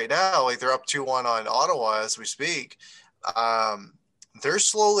sits right now, like they're up 2-1 on Ottawa as we speak. They're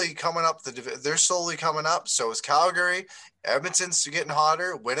slowly coming up. They're slowly coming up. So is Calgary. Edmonton's getting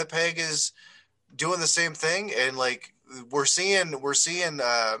hotter. Winnipeg is doing the same thing. And like we're seeing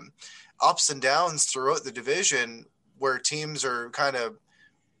ups and downs throughout the division where teams are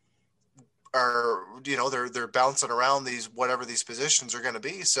they're bouncing around whatever these positions are going to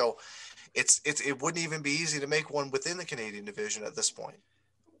be. So it wouldn't even be easy to make one within the Canadian division at this point.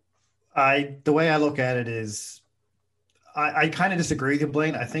 The way I look at it is I kind of disagree with you,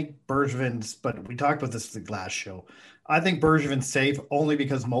 Blaine. I think Bergevin's, but we talked about this the last show. I think Bergevin's safe only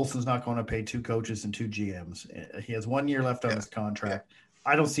because Molson's not going to pay 2 coaches and 2 GMs. He has 1 year left on his contract. Yeah.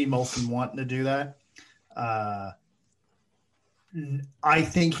 I don't see Molson wanting to do that. I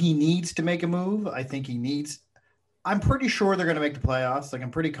think he needs to make a move. I think he needs I'm pretty sure they're going to make the playoffs. Like,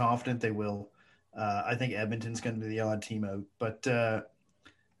 I'm pretty confident they will. I think Edmonton's going to be the odd team out, but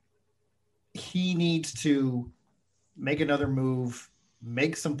he needs to make another move,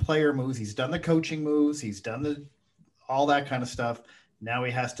 make some player moves. He's done the coaching moves. He's done all that kind of stuff. Now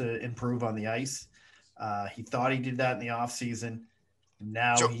he has to improve on the ice. He thought he did that in the offseason.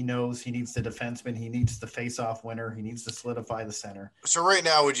 Now he knows he needs the defenseman. He needs the face-off winner. He needs to solidify the center. So right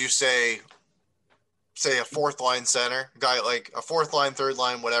now, would you say a fourth line center, guy like a fourth line, third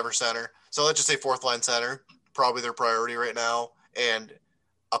line, whatever center? So let's just say fourth line center, probably their priority right now, and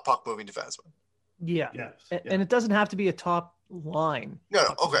a puck moving defenseman. Yeah. Yes. And it doesn't have to be a top line. No,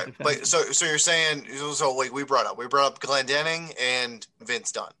 okay. But so you're saying, so like we brought up Glendening and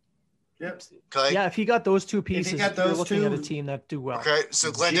Vince Dunn. Yep. Okay. Yeah, if he got those two pieces, you're looking at a team that do well. Okay,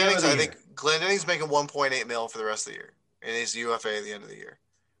 so Glendening's making $1.8 million for the rest of the year, and he's UFA at the end of the year.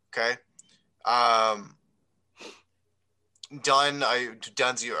 Okay.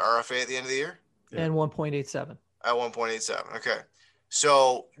 Dunn's RFA at the end of the year, and 1.87 at 1.87. Okay,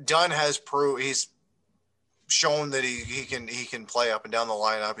 so Dunn has he's shown that he can play up and down the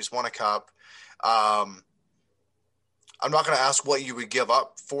lineup. He's won a cup. I'm not going to ask what you would give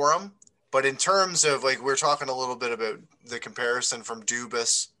up for him, but in terms of, like, we're talking a little bit about the comparison from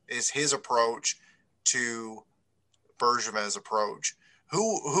Dubas is his approach to Bergevin's approach.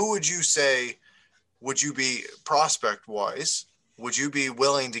 Who would you say would you be prospect wise? Would you be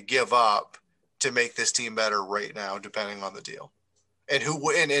willing to give up to make this team better right now, depending on the deal? And who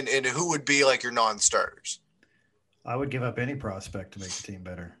would be like your non-starters? I would give up any prospect to make the team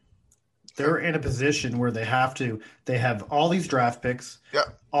better. They're in a position where they have all these draft picks,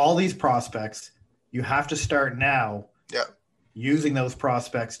 all these prospects. You have to start now using those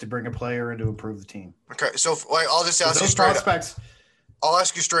prospects to bring a player in to improve the team. Okay, so I'll just ask you straight up. I'll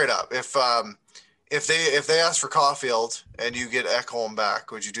ask you straight up. If they ask for Caulfield and you get Ekholm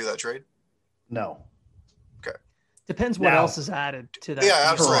back, would you do that trade? No. Okay. Depends what else is added to that. Yeah,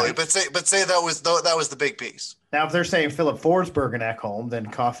 absolutely. But say that was the big piece. Now, if they're saying Philip Forsberg and Ekholm, then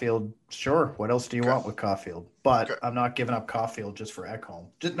Caulfield, sure. What else do you want with Caulfield? But I'm not giving up Caulfield just for Ekholm.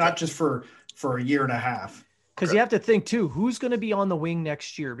 Not just for a year and a half. Because you have to think, too, who's going to be on the wing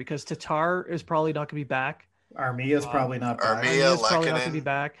next year? Because Tatar is probably not going to be back. Armia's probably not back. Armia's probably not going to be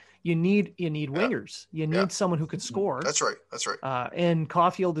back. You need wingers. You need someone who can score. That's right. And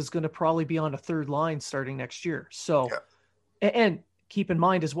Caulfield is going to probably be on a third line starting next year. So, and keep in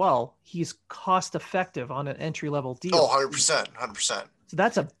mind as well, he's cost effective on an entry level deal. Oh, 100%. So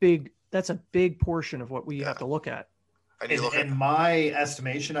that's a big portion of what we have to look at. In my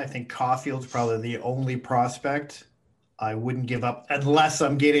estimation, I think Caulfield's probably the only prospect I wouldn't give up unless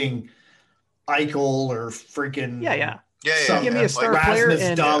I'm getting Eichel or freaking give me a star like player Rasmus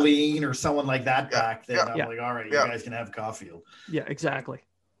and Dahlin or someone like that back. Then I'm like, all right, you guys can have Caulfield. Yeah, exactly.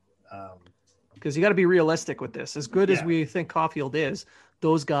 Because you got to be realistic with this. As good as we think Caulfield is,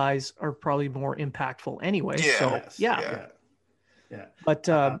 those guys are probably more impactful anyway. But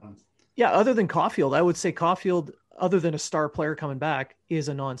other than Caulfield, I would say Caulfield, other than a star player coming back, is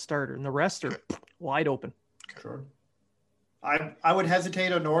a non-starter, and the rest are wide open. Sure. I would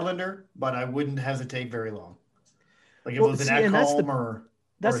hesitate on Norlinder, but I wouldn't hesitate very long. Like if it was an Ekholm or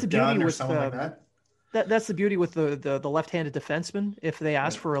a Dunn or something like that. That's the beauty with the left-handed defenseman. If they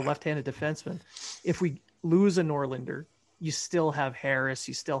ask for a left-handed defenseman, if we lose a Norlinder, you still have Harris,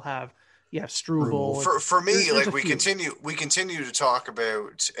 you still have Struble. For me, like we continue to talk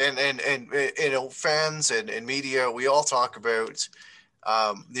about and fans and media, we all talk about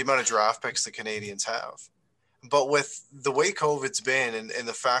the amount of draft picks the Canadians have. But with the way COVID's been and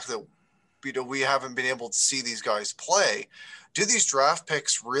the fact that we haven't been able to see these guys play, do these draft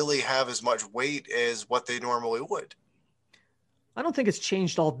picks really have as much weight as what they normally would? I don't think it's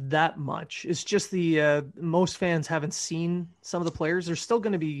changed all that much. It's just the most fans haven't seen some of the players. There's still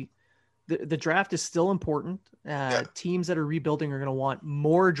going to be the draft is still important. Teams that are rebuilding are going to want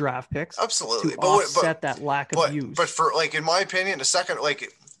more draft picks. Absolutely, to offset that lack of use. But for in my opinion, a second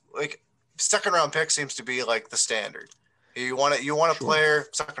round pick seems to be like the standard. You want a player,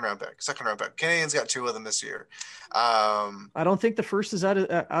 second round pick. Canadians got 2 of them this year. I don't think the first is out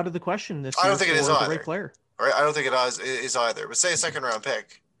of the question this year. I don't think it is either. The right player. Right? I don't think it is either. But say a second round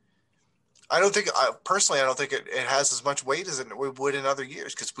pick. I don't think it has as much weight as it would in other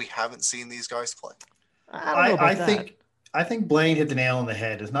years because we haven't seen these guys play. I think Blaine hit the nail on the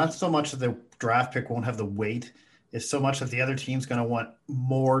head. It's not so much that the draft pick won't have the weight. It's so much that the other team's going to want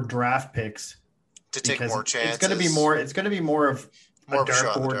more draft picks to take more chances. It's going to be more of a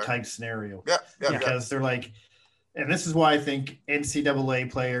dartboard type scenario. Yeah. Because they're like, And this is why I think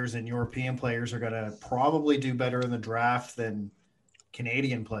NCAA players and European players are going to probably do better in the draft than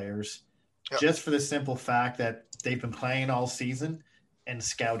Canadian players, just for the simple fact that they've been playing all season and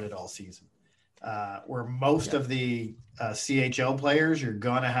scouted all season. Where most of the CHL players, you're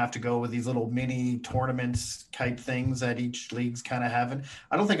going to have to go with these little mini tournaments type things that each league's kind of having.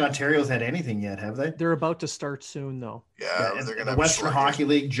 I don't think Ontario's had anything yet, have they? They're about to start soon, though. Yeah, they're going to. The Western Hockey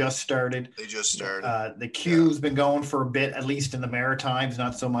League just started. They just started. The Q's been going for a bit, at least in the Maritimes,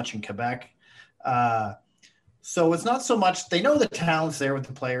 not so much in Quebec. So it's not so much, they know the talent's there with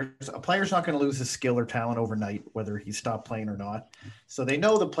the players. A player's not going to lose his skill or talent overnight, whether he stopped playing or not. So they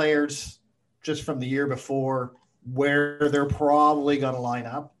know the players just from the year before where they're probably going to line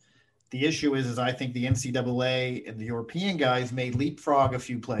up. The issue is I think the NCAA and the European guys may leapfrog a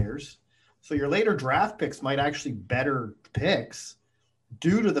few players. So your later draft picks might actually better picks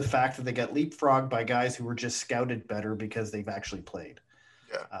due to the fact that they got leapfrogged by guys who were just scouted better because they've actually played.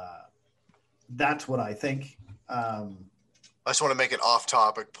 Yeah. That's what I think. I just want to make an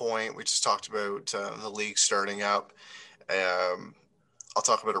off-topic point. We just talked about the league starting up. I'll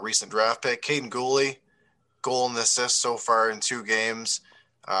talk about a recent draft pick. Caden Gooley, goal and assist so far in 2 games.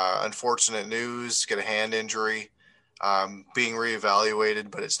 Unfortunate news, get a hand injury, being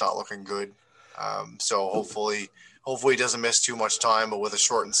reevaluated, but it's not looking good. So hopefully he doesn't miss too much time, but with a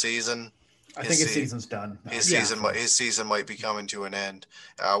shortened season, I think his season's done. His season might be coming to an end,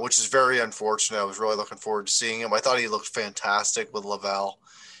 which is very unfortunate. I was really looking forward to seeing him. I thought he looked fantastic with Laval.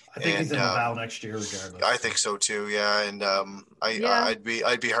 I think he's in Laval next year, regardless. I think so too. Yeah, and I'd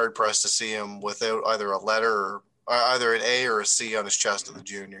be hard pressed to see him without either a letter or either an A or a C on his chest in the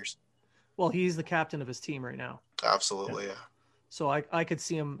juniors. Well, he's the captain of his team right now. Absolutely, yeah. So I could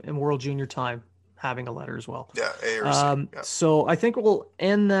see him in World Junior time having a letter as well. Yeah, A or C. Yeah. So I think we'll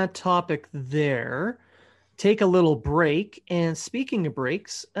end that topic there. Take a little break, and speaking of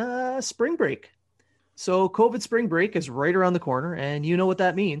breaks, spring break. So COVID spring break is right around the corner, and you know what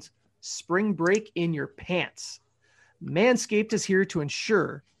that means. Spring break in your pants. Manscaped is here to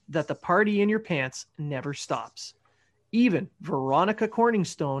ensure that the party in your pants never stops. Even Veronica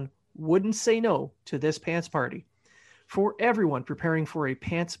Corningstone wouldn't say no to this pants party. For everyone preparing for a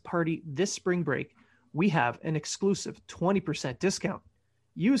pants party this spring break, we have an exclusive 20% discount.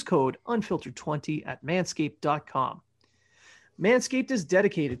 Use code unfiltered20 at manscaped.com. Manscaped is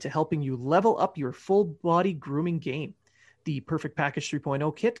dedicated to helping you level up your full body grooming game. The Perfect Package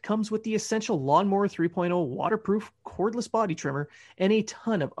 3.0 kit comes with the essential Lawnmower 3.0 waterproof cordless body trimmer and a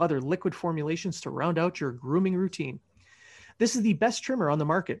ton of other liquid formulations to round out your grooming routine. This is the best trimmer on the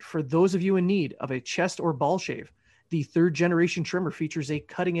market for those of you in need of a chest or ball shave. The 3rd generation trimmer features a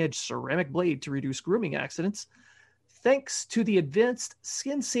cutting-edge ceramic blade to reduce grooming accidents, thanks to the advanced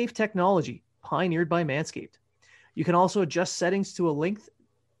skin-safe technology pioneered by Manscaped. You can also adjust settings to a length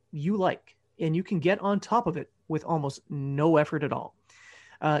you like, and you can get on top of it with almost no effort at all.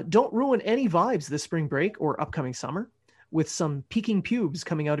 Don't ruin any vibes this spring break or upcoming summer with some peeking pubes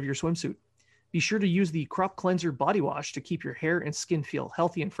coming out of your swimsuit. Be sure to use the Crop Cleanser Body Wash to keep your hair and skin feel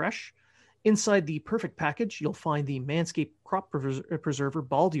healthy and fresh. Inside the Perfect Package, you'll find the Manscaped Crop Preserver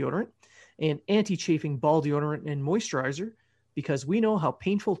Ball Deodorant, and anti-chafing ball deodorant and moisturizer, because we know how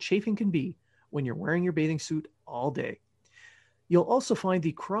painful chafing can be when you're wearing your bathing suit all day. You'll also find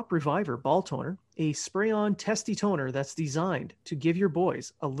the Crop Reviver Ball Toner, a spray-on testy toner that's designed to give your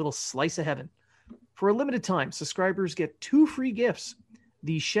boys a little slice of heaven. For a limited time, subscribers get 2 free gifts: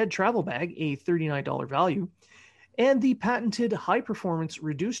 the Shed Travel Bag, a $39 value, and the patented high-performance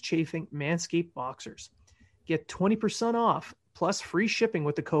reduced chafing Manscaped Boxers. Get 20% off plus free shipping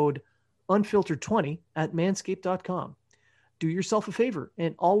with the code unfiltered20 at manscaped.com. Do yourself a favor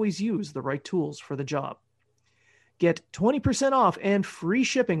and always use the right tools for the job. Get 20% off and free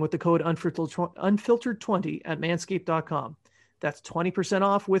shipping with the code unfiltered20 at manscaped.com. That's 20%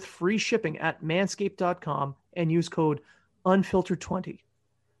 off with free shipping at manscaped.com and use code unfiltered20.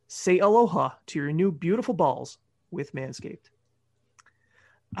 Say aloha to your new beautiful balls with Manscaped.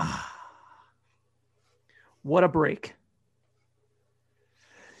 What a break.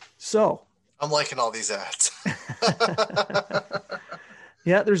 So I'm liking all these ads.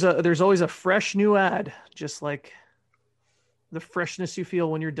 Yeah, there's always a fresh new ad, just like the freshness you feel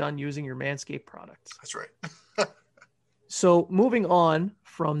when you're done using your Manscaped products. That's right. So moving on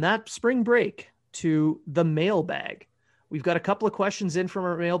from that spring break to the mailbag. We've got a couple of questions in from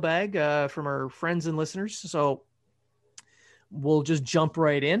our mailbag from our friends and listeners. So we'll just jump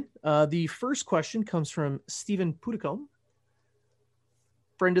right in. The first question comes from Stephen Puticombe,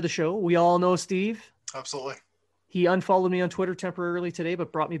 friend of the show. We all know Steve. Absolutely. He unfollowed me on Twitter temporarily today,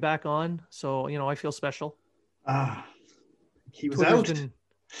 but brought me back on. So, I feel special. He was out.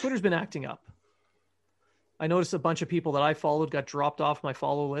 Twitter's been acting up. I noticed a bunch of people that I followed got dropped off my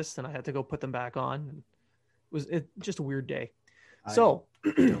follow list, and I had to go put them back on. It was just a weird day. I don't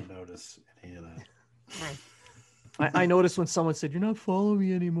notice any of that. I noticed when someone said, "You're not following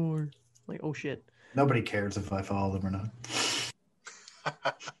me anymore." Like, oh shit. Nobody cares if I follow them or not.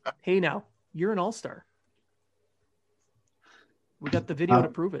 Hey, now you're an all-star. We got the video to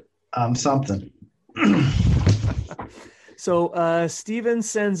prove it. Something. So Steven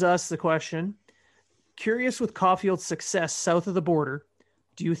sends us the question. Curious with Caulfield's success south of the border,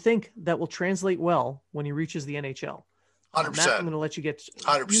 do you think that will translate well when he reaches the NHL? 100%. Matt, I'm going to let you get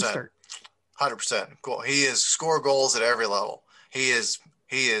 100%. 100%. Cool. He has scored goals at every level. He is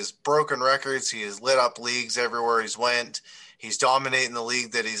broken records. He has lit up leagues everywhere he's went. He's dominating the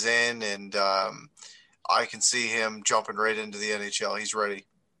league that he's in, and I can see him jumping right into the NHL. He's ready.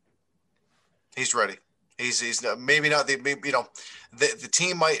 He's ready. He's maybe not the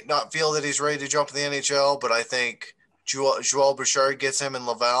team might not feel that he's ready to jump to the NHL, but I think Joel Bouchard gets him in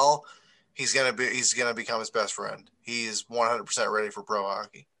Laval. He's gonna become his best friend. He is 100% ready for pro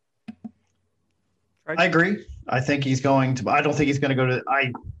hockey. I agree. I think he's going to. I don't think he's going to go to.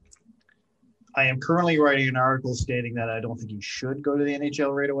 I am currently writing an article stating that I don't think he should go to the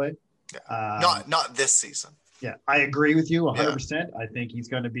NHL right away. Yeah. Not this season. Yeah, I agree with you 100%. Yeah. I think he's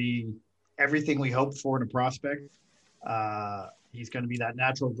going to be everything we hoped for in a prospect. He's going to be that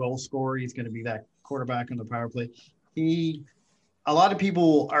natural goal scorer. He's going to be that quarterback on the power play. A lot of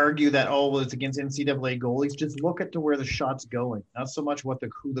people argue that, it's against NCAA goalies. Just look at where the shot's going. Not so much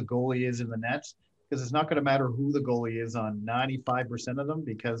who the goalie is in the nets, because it's not going to matter who the goalie is on 95% of them,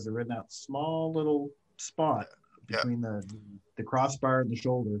 because they're in that small little spot between the crossbar and the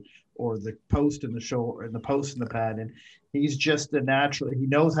shoulder, or the post and the shoulder, and the post and the pad. And he's just a natural. He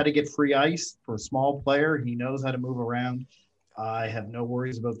knows how to get free ice for a small player. He knows how to move around. I have no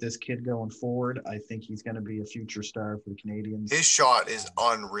worries about this kid going forward. I think he's going to be a future star for the Canadians. His shot is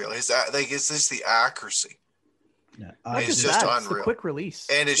unreal. It's just the accuracy. Yeah, it's just unreal. It's the quick release,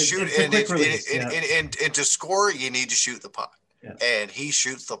 and his shoot, and to score, you need to shoot the puck, and he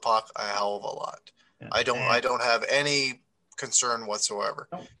shoots the puck a hell of a lot. Yeah. I don't have any concern whatsoever,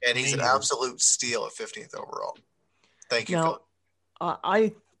 and he's an absolute steal at 15th overall. Thank you, Phil.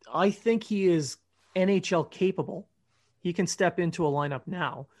 I think he is NHL capable. He can step into a lineup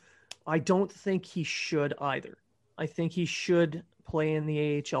now. I don't think he should either. I think he should play in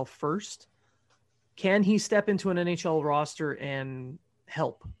the AHL first. Can he step into an NHL roster and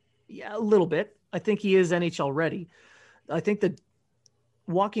help? Yeah, a little bit. I think he is NHL ready. I think that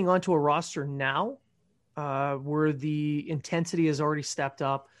walking onto a roster now, where the intensity has already stepped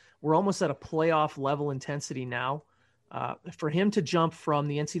up, we're almost at a playoff level intensity now. For him to jump from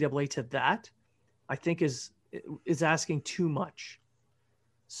the NCAA to that, I think is asking too much.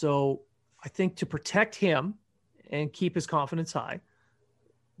 So I think to protect him and keep his confidence high,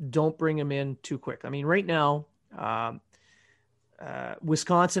 don't bring him in too quick. I mean, right now,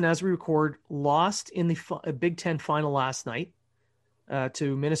 Wisconsin, as we record, lost in the Big Ten final last night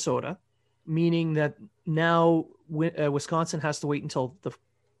to Minnesota, meaning that now Wisconsin has to wait until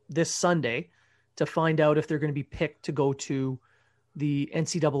this Sunday to find out if they're going to be picked to go to the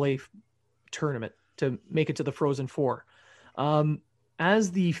NCAA tournament to make it to the Frozen Four.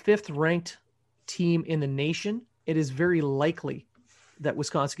 As the 5th ranked team in the nation, it is very likely that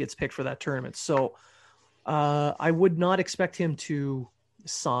Wisconsin gets picked for that tournament. So I would not expect him to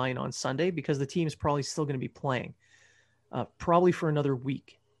sign on Sunday, because the team is probably still going to be playing probably for another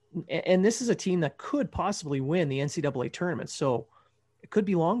week. And this is a team that could possibly win the NCAA tournament. So it could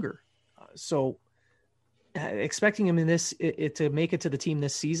be longer. So expecting him in to make it to the team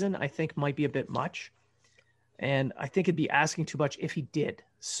this season, I think might be a bit much. And I think it'd be asking too much if he did.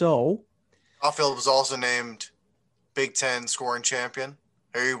 So Caulfield was also named Big Ten scoring champion.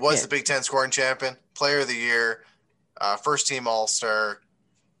 Or he was the Big Ten scoring champion, player of the year, first team All-Star,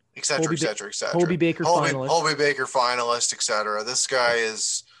 et cetera, et cetera, et cetera. Hobey Baker finalist. Hobey Baker finalist, et cetera. This guy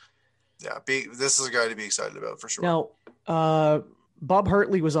is, this is a guy to be excited about for sure. Now, Bob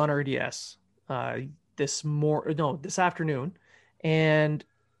Hartley was on RDS this afternoon, and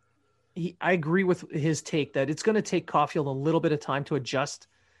I agree with his take that it's going to take Caulfield a little bit of time to adjust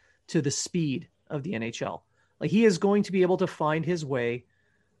to the speed of the NHL. Like, he is going to be able to find his way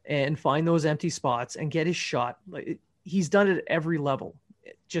and find those empty spots and get his shot. Like, he's done it at every level.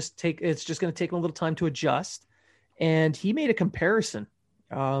 It's just going to take him a little time to adjust. And he made a comparison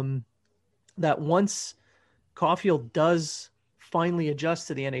that once Caulfield does finally adjust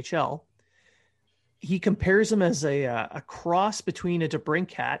to the NHL, he compares him as a cross between a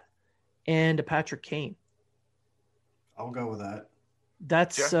DeBrincat and a Patrick Kane. I'll go with that.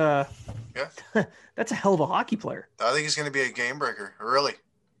 That's Yeah. that's a hell of a hockey player. I think he's going to be a game breaker. Really,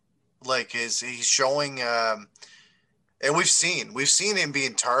 like he's showing, and we've seen him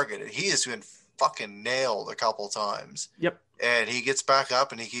being targeted. He has been fucking nailed a couple times. Yep. And he gets back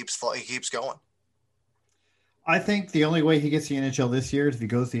up and he keeps going. I think the only way he gets the NHL this year is if he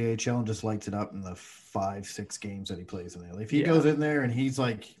goes to the AHL and just lights it up in the 5-6 games that he plays in there. If he goes in there and he's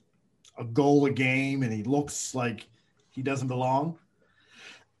like a goal a game and he looks like he doesn't belong,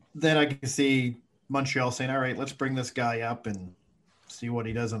 then I can see Montreal saying, all right, let's bring this guy up and see what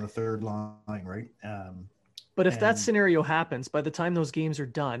he does on the third line, right? But if that scenario happens, by the time those games are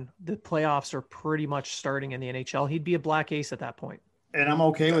done, the playoffs are pretty much starting in the NHL. He'd be a black ace at that point. And I'm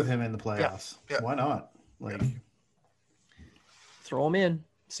okay with him in the playoffs. Yeah. Why not? Like, throw him in,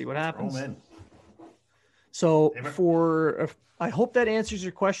 see what happens. Throw him in. So I hope that answers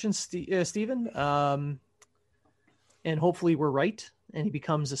your question, Stephen. And hopefully we're right, and he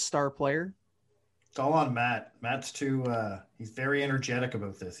becomes a star player. It's all on Matt. Matt's he's very energetic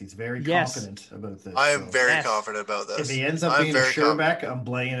about this. He's very confident about this. I am very confident about this. If he ends up being a Sherbeck, I'm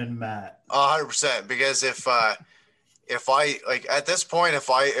blaming Matt. 100%. Because if I like at this point,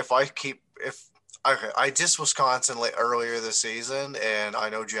 I dissed Wisconsin earlier this season, and I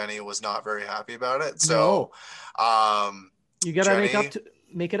know Jenny was not very happy about it. So, you got to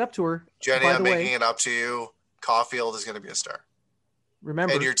make it up to her. Jenny, I'm making it up to you. Caulfield is going to be a star.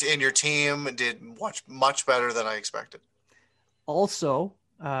 Remember, and your team did much better than I expected. Also,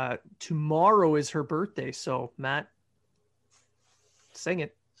 tomorrow is her birthday, so Matt, sing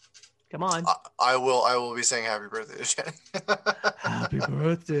it. Come on. I will be saying happy birthday to Jenny. Happy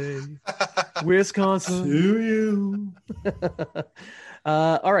birthday, Wisconsin. To you.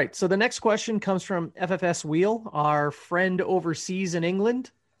 All right. So the next question comes from FFS Wheel, our friend overseas in England.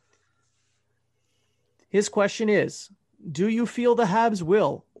 His question is, do you feel the Habs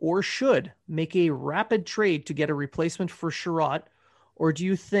will or should make a rapid trade to get a replacement for Sherratt, or do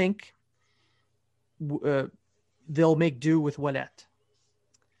you think they'll make do with Ouellet?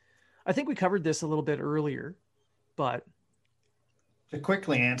 I think we covered this a little bit earlier, but to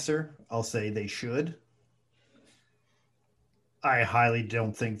quickly answer, I'll say they should. I highly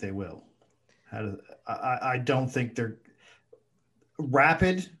don't think they will. I don't think they're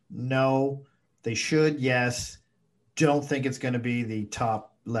rapid. No, they should. Yes. Don't think it's going to be the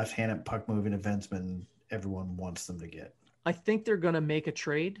top left-handed puck moving defenseman everyone wants them to get. I think they're going to make a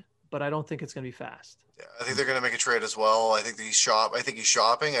trade, but I don't think it's going to be fast. Yeah, I think they're going to make a trade as well. I think he's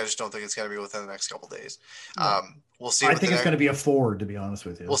shopping. I just don't think it's going to be within the next couple of days. No. We'll see. I think it's going to be a forward, to be honest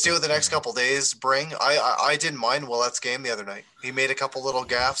with you. We'll see what the next couple of days bring. I didn't mind Ouellet's game the other night. He made a couple little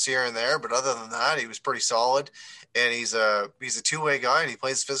gaffes here and there, but other than that, he was pretty solid. And he's a two-way guy, and he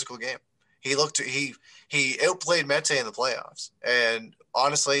plays a physical game. He outplayed Mete in the playoffs. And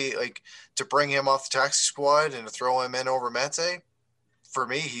honestly, like, to bring him off the taxi squad and to throw him in over Mete, for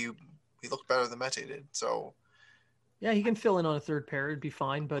me, he looked better than Mete did. So, yeah, he can fill in on a third pair. It'd be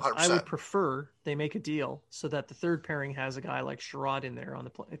fine. But 100%. I would prefer they make a deal so that the third pairing has a guy like Sherratt in there on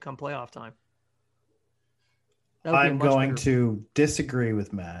come playoff time. I'm going to disagree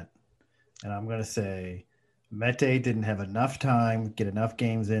with Matt, and I'm going to say Mete didn't have enough time, get enough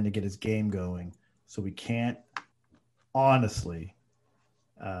games in to get his game going. So we can't honestly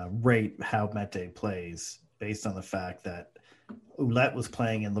rate how Mete plays based on the fact that Ouellet was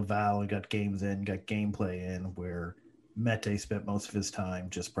playing in Laval and got games in, got gameplay in, where Mete spent most of his time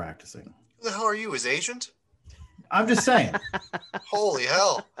just practicing. Who the hell are you, his agent? I'm just saying. Holy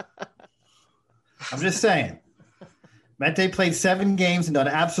hell. I'm just saying. Mete played 7 games and done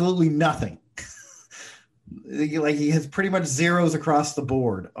absolutely nothing. Like, he has pretty much zeros across the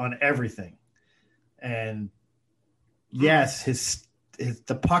board on everything. And yes,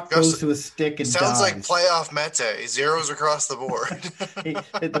 the puck goes to his stick and sounds dives. Like playoff Mete, zeros across the board.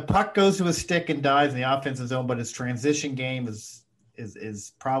 The puck goes to his stick and dives in the offensive zone, but his transition game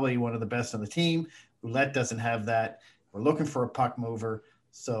is probably one of the best on the team. Ouellet doesn't have that. We're looking for a puck mover.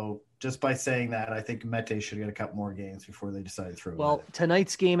 So just by saying that, I think Mete should get a couple more games before they decide to throw. Well,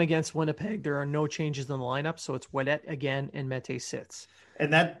 tonight's game against Winnipeg, there are no changes in the lineup, so it's Ouellet again and Mete sits.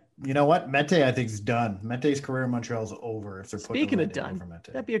 And that, you know what, Mete I think is done. Mete's career in Montreal is over if they're putting. Speaking of done,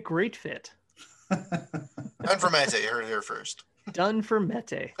 that'd be a great fit. Done for Mete. You heard it here first. Done for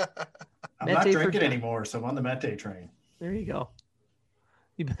Mete. I'm not drinking anymore, so I'm on the Mete train. There you go.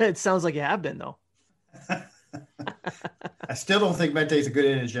 It sounds like you have been though. I still don't think Mete's a good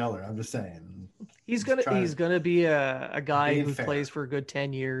NHLer. I'm just saying. He's gonna be a guy who plays for a good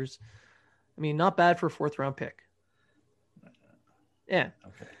 10 years. I mean, not bad for a 4th round pick. Yeah.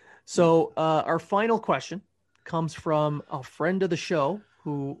 Okay. So our final question comes from a friend of the show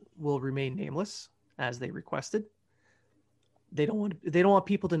who will remain nameless as they requested. They don't want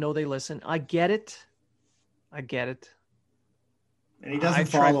people to know they listen. I get it. And he doesn't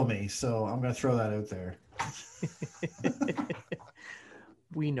follow me, so I'm going to throw that out there.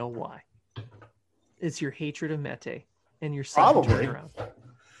 We know why. It's your hatred of Mete and your sudden turnaround.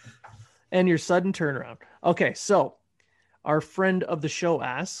 Okay, so our friend of the show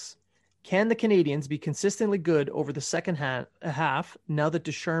asks, can the Canadians be consistently good over the second half now that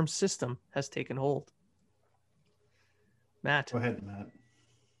Ducharme's system has taken hold? Matt. Go ahead, Matt.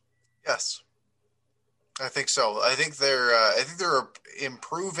 Yes. I think so. I think they're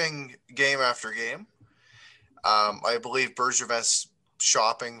improving game after game. I believe Bergevin's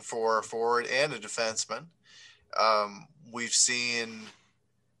shopping for a forward and a defenseman. We've seen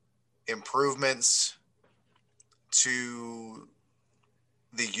improvements to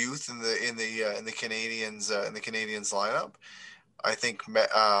the youth in the Canadians lineup. I think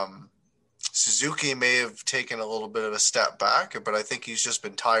Suzuki may have taken a little bit of a step back, but I think he's just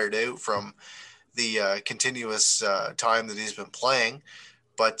been tired out from the continuous time that he's been playing.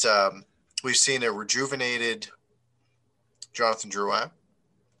 But we've seen a rejuvenated Jonathan Drouin.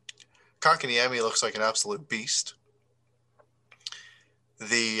 Kotkaniemi looks like an absolute beast.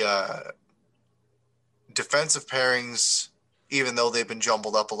 The defensive pairings, even though they've been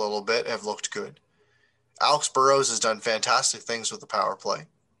jumbled up a little bit, have looked good. Alex Burrows has done fantastic things with the power play.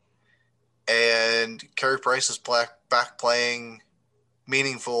 And Carey Price is back playing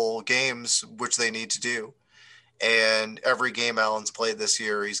meaningful games, which they need to do. And every game Allen's played this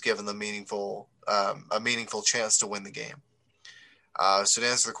year, he's given them a meaningful chance to win the game. So to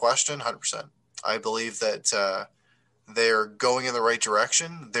answer the question, 100%. I believe that they're going in the right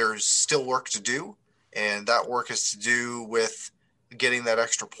direction. There's still work to do, and that work is to do with getting that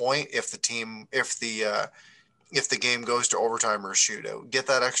extra point if the game goes to overtime or a shootout. Get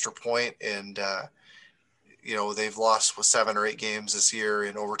that extra point, and they've lost 7 or 8 games this year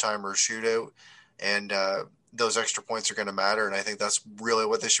in overtime or a shootout, and those extra points are going to matter. And I think that's really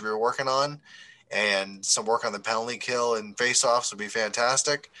what they should be working on. And some work on the penalty kill and face-offs would be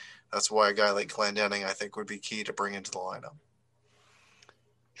fantastic. That's why a guy like Glendening, I think, would be key to bring into the lineup.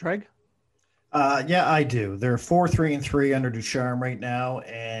 Treg? Yeah, I do. They're 4-3-3 under Ducharme right now,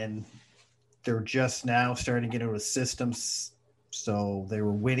 and they're just now starting to get into systems. So they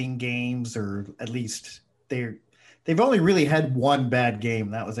were winning games, or at least they've only really had one bad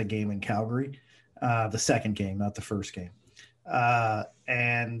game. That was a game in Calgary, the second game, not the first game.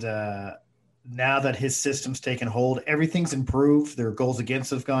 Now that his system's taken hold, everything's improved. Their goals against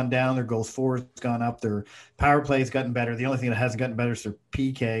have gone down. Their goals for has gone up. Their power play has gotten better. The only thing that hasn't gotten better is their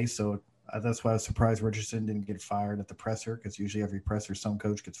PK. So that's why I was surprised Richardson didn't get fired at the presser, because usually every presser some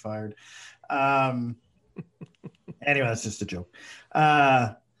coach gets fired. Anyway, that's just a joke.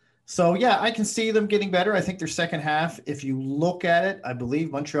 So, yeah, I can see them getting better. I think their second half, if you look at it, I believe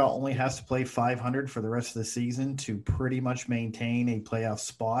Montreal only has to play 500 for the rest of the season to pretty much maintain a playoff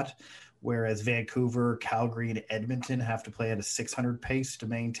spot, whereas Vancouver, Calgary, and Edmonton have to play at a 600 pace to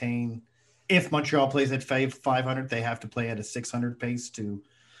maintain. If Montreal plays at 500, they have to play at a 600 pace to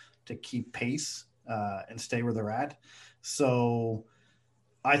keep pace and stay where they're at. So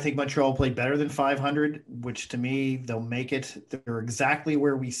I think Montreal played better than 500, which to me, they'll make it. They're exactly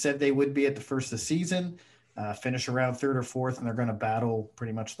where we said they would be at the first of the season, finish around 3rd or 4th, and they're going to battle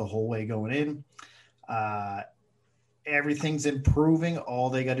pretty much the whole way going in. Everything's improving. All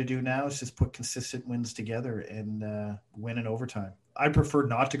they got to do now is just put consistent wins together and win in overtime. I prefer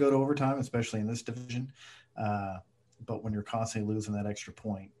not to go to overtime, especially in this division. But when you're constantly losing that extra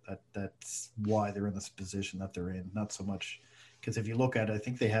point, that's why they're in this position that they're in. Not so much because if you look at it, I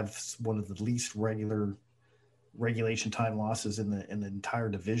think they have one of the least regulation time losses in the entire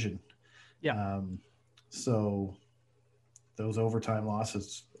division. Yeah. So those overtime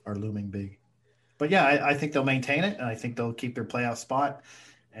losses are looming big. But yeah, I think they'll maintain it, and I think they'll keep their playoff spot.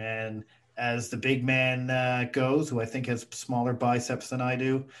 And as the big man goes, who I think has smaller biceps than I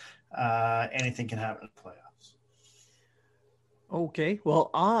do, anything can happen in the playoffs. Okay, well,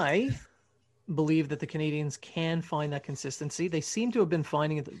 I believe that the Canadians can find that consistency. They seem to have been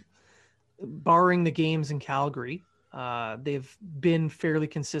finding it, barring the games in Calgary. They've been fairly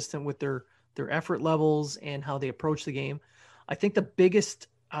consistent with their effort levels and how they approach the game. I think the biggest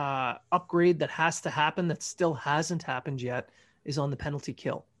upgrade that has to happen that still hasn't happened yet is on the penalty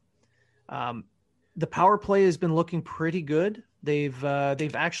kill. The power play has been looking pretty good. They've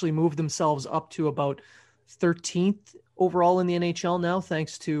actually moved themselves up to about 13th overall in the NHL now,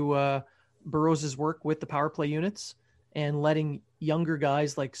 thanks to Burrows' work with the power play units. and letting younger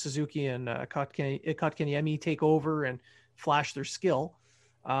guys like Suzuki and Kotkaniemi take over and flash their skill.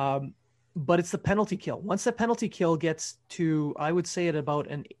 But it's the penalty kill. Once the penalty kill gets to, I would say, at about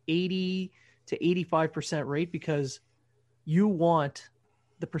an 80 to 85% rate, because you want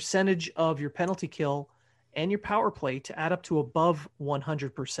the percentage of your penalty kill and your power play to add up to above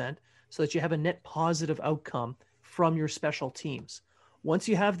 100%, so that you have a net positive outcome from your special teams. Once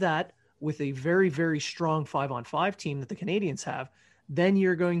you have that with a very, very strong 5-on-5 team that the Canadians have, then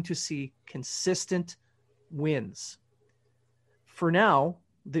you're going to see consistent wins. For now,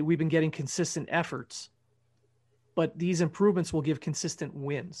 that we've been getting consistent efforts, but these improvements will give consistent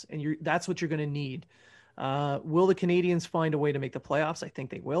wins, and that's what you're going to need. Will the Canadians find a way to make the playoffs? I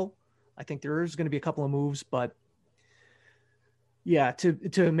think they will. I think there's going to be a couple of moves, but yeah,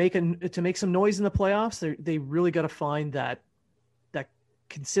 to make some noise in the playoffs, they really got to find that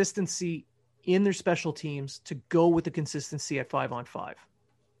consistency in their special teams to go with the consistency at 5-on-5.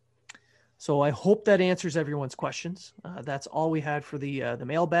 So I hope that answers everyone's questions. That's all we had for the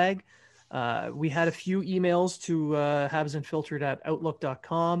mailbag. We had a few emails to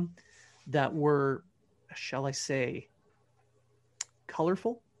habsandfiltered@outlook.com that were, shall I say,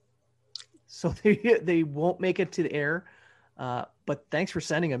 colorful. So they won't make it to the air. But thanks for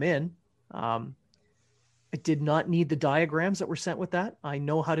sending them in. I did not need the diagrams that were sent with that. I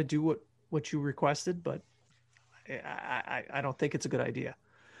know how to do what you requested, but I don't think it's a good idea.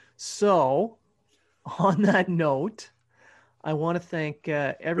 So on that note, I want to thank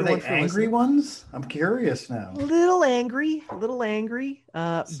everyone for listening. Angry ones? I'm curious now. A little angry,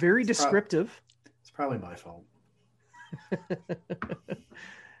 very descriptive. It's probably my fault.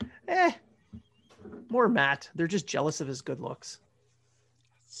 More Matt. They're just jealous of his good looks.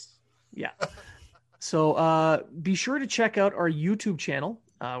 Yeah. So be sure to check out our YouTube channel.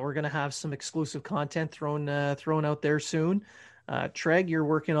 We're going to have some exclusive content thrown out there soon. Treg, you're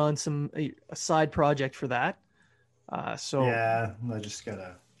working on a side project for that. So yeah, I just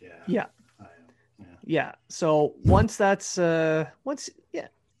gotta. Yeah. So once it'll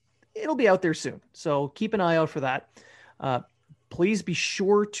be out there soon. So keep an eye out for that. Please be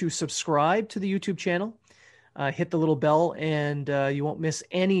sure to subscribe to the YouTube channel. Hit the little bell, and you won't miss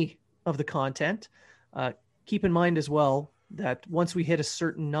any of the content. Keep in mind as well that once we hit a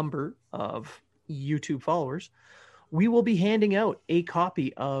certain number of YouTube followers, we will be handing out a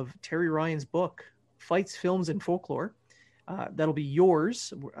copy of Terry Ryan's book, Fights, Films, and Folklore. That'll be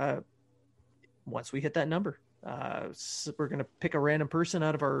yours once we hit that number. So we're going to pick a random person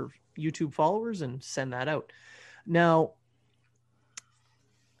out of our YouTube followers and send that out. Now,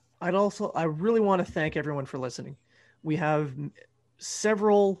 I really want to thank everyone for listening. We have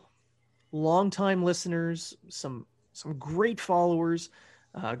several longtime listeners, some great followers,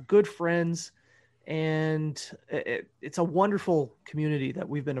 good friends, and it's a wonderful community that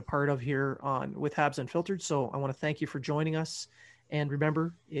we've been a part of here with Habs Unfiltered. So I want to thank you for joining us. And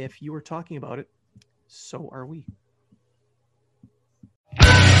remember, if you are talking about it, so are we.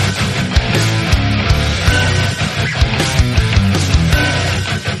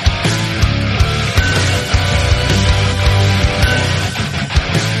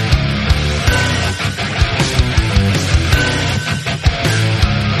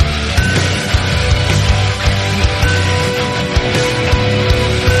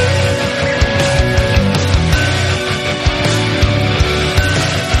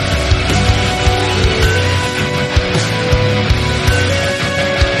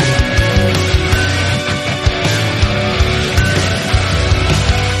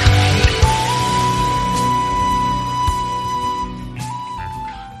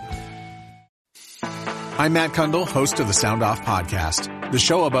 I'm Matt Kundle, host of the Sound Off Podcast, the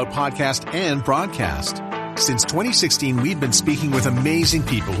show about podcast and broadcast. Since 2016, we've been speaking with amazing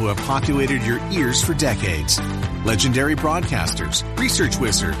people who have populated your ears for decades. Legendary broadcasters, research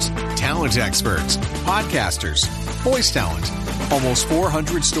wizards, talent experts, podcasters, voice talent. Almost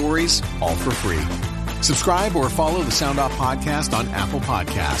 400 stories, all for free. Subscribe or follow the Sound Off Podcast on Apple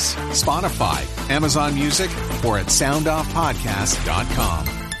Podcasts, Spotify, Amazon Music, or at soundoffpodcast.com.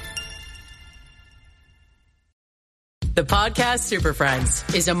 The Podcast Super Friends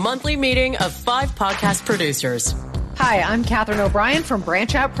is a monthly meeting of 5 podcast producers. Hi, I'm Katherine O'Brien from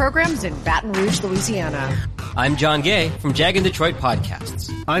Branch Out Programs in Baton Rouge, Louisiana. I'm John Gay from Jag and Detroit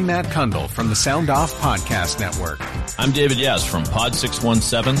Podcasts. I'm Matt Kundle from the Sound Off Podcast Network. I'm David Yaz from Pod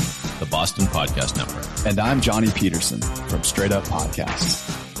 617, the Boston Podcast Network. And I'm Johnny Peterson from Straight Up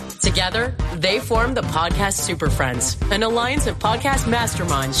Podcasts. Together, they form the Podcast Super Friends, an alliance of podcast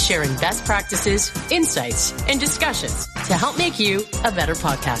masterminds sharing best practices, insights, and discussions to help make you a better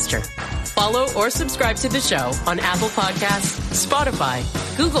podcaster. Follow or subscribe to the show on Apple Podcasts, Spotify,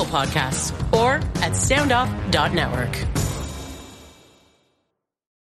 Google Podcasts, or at soundoff.network.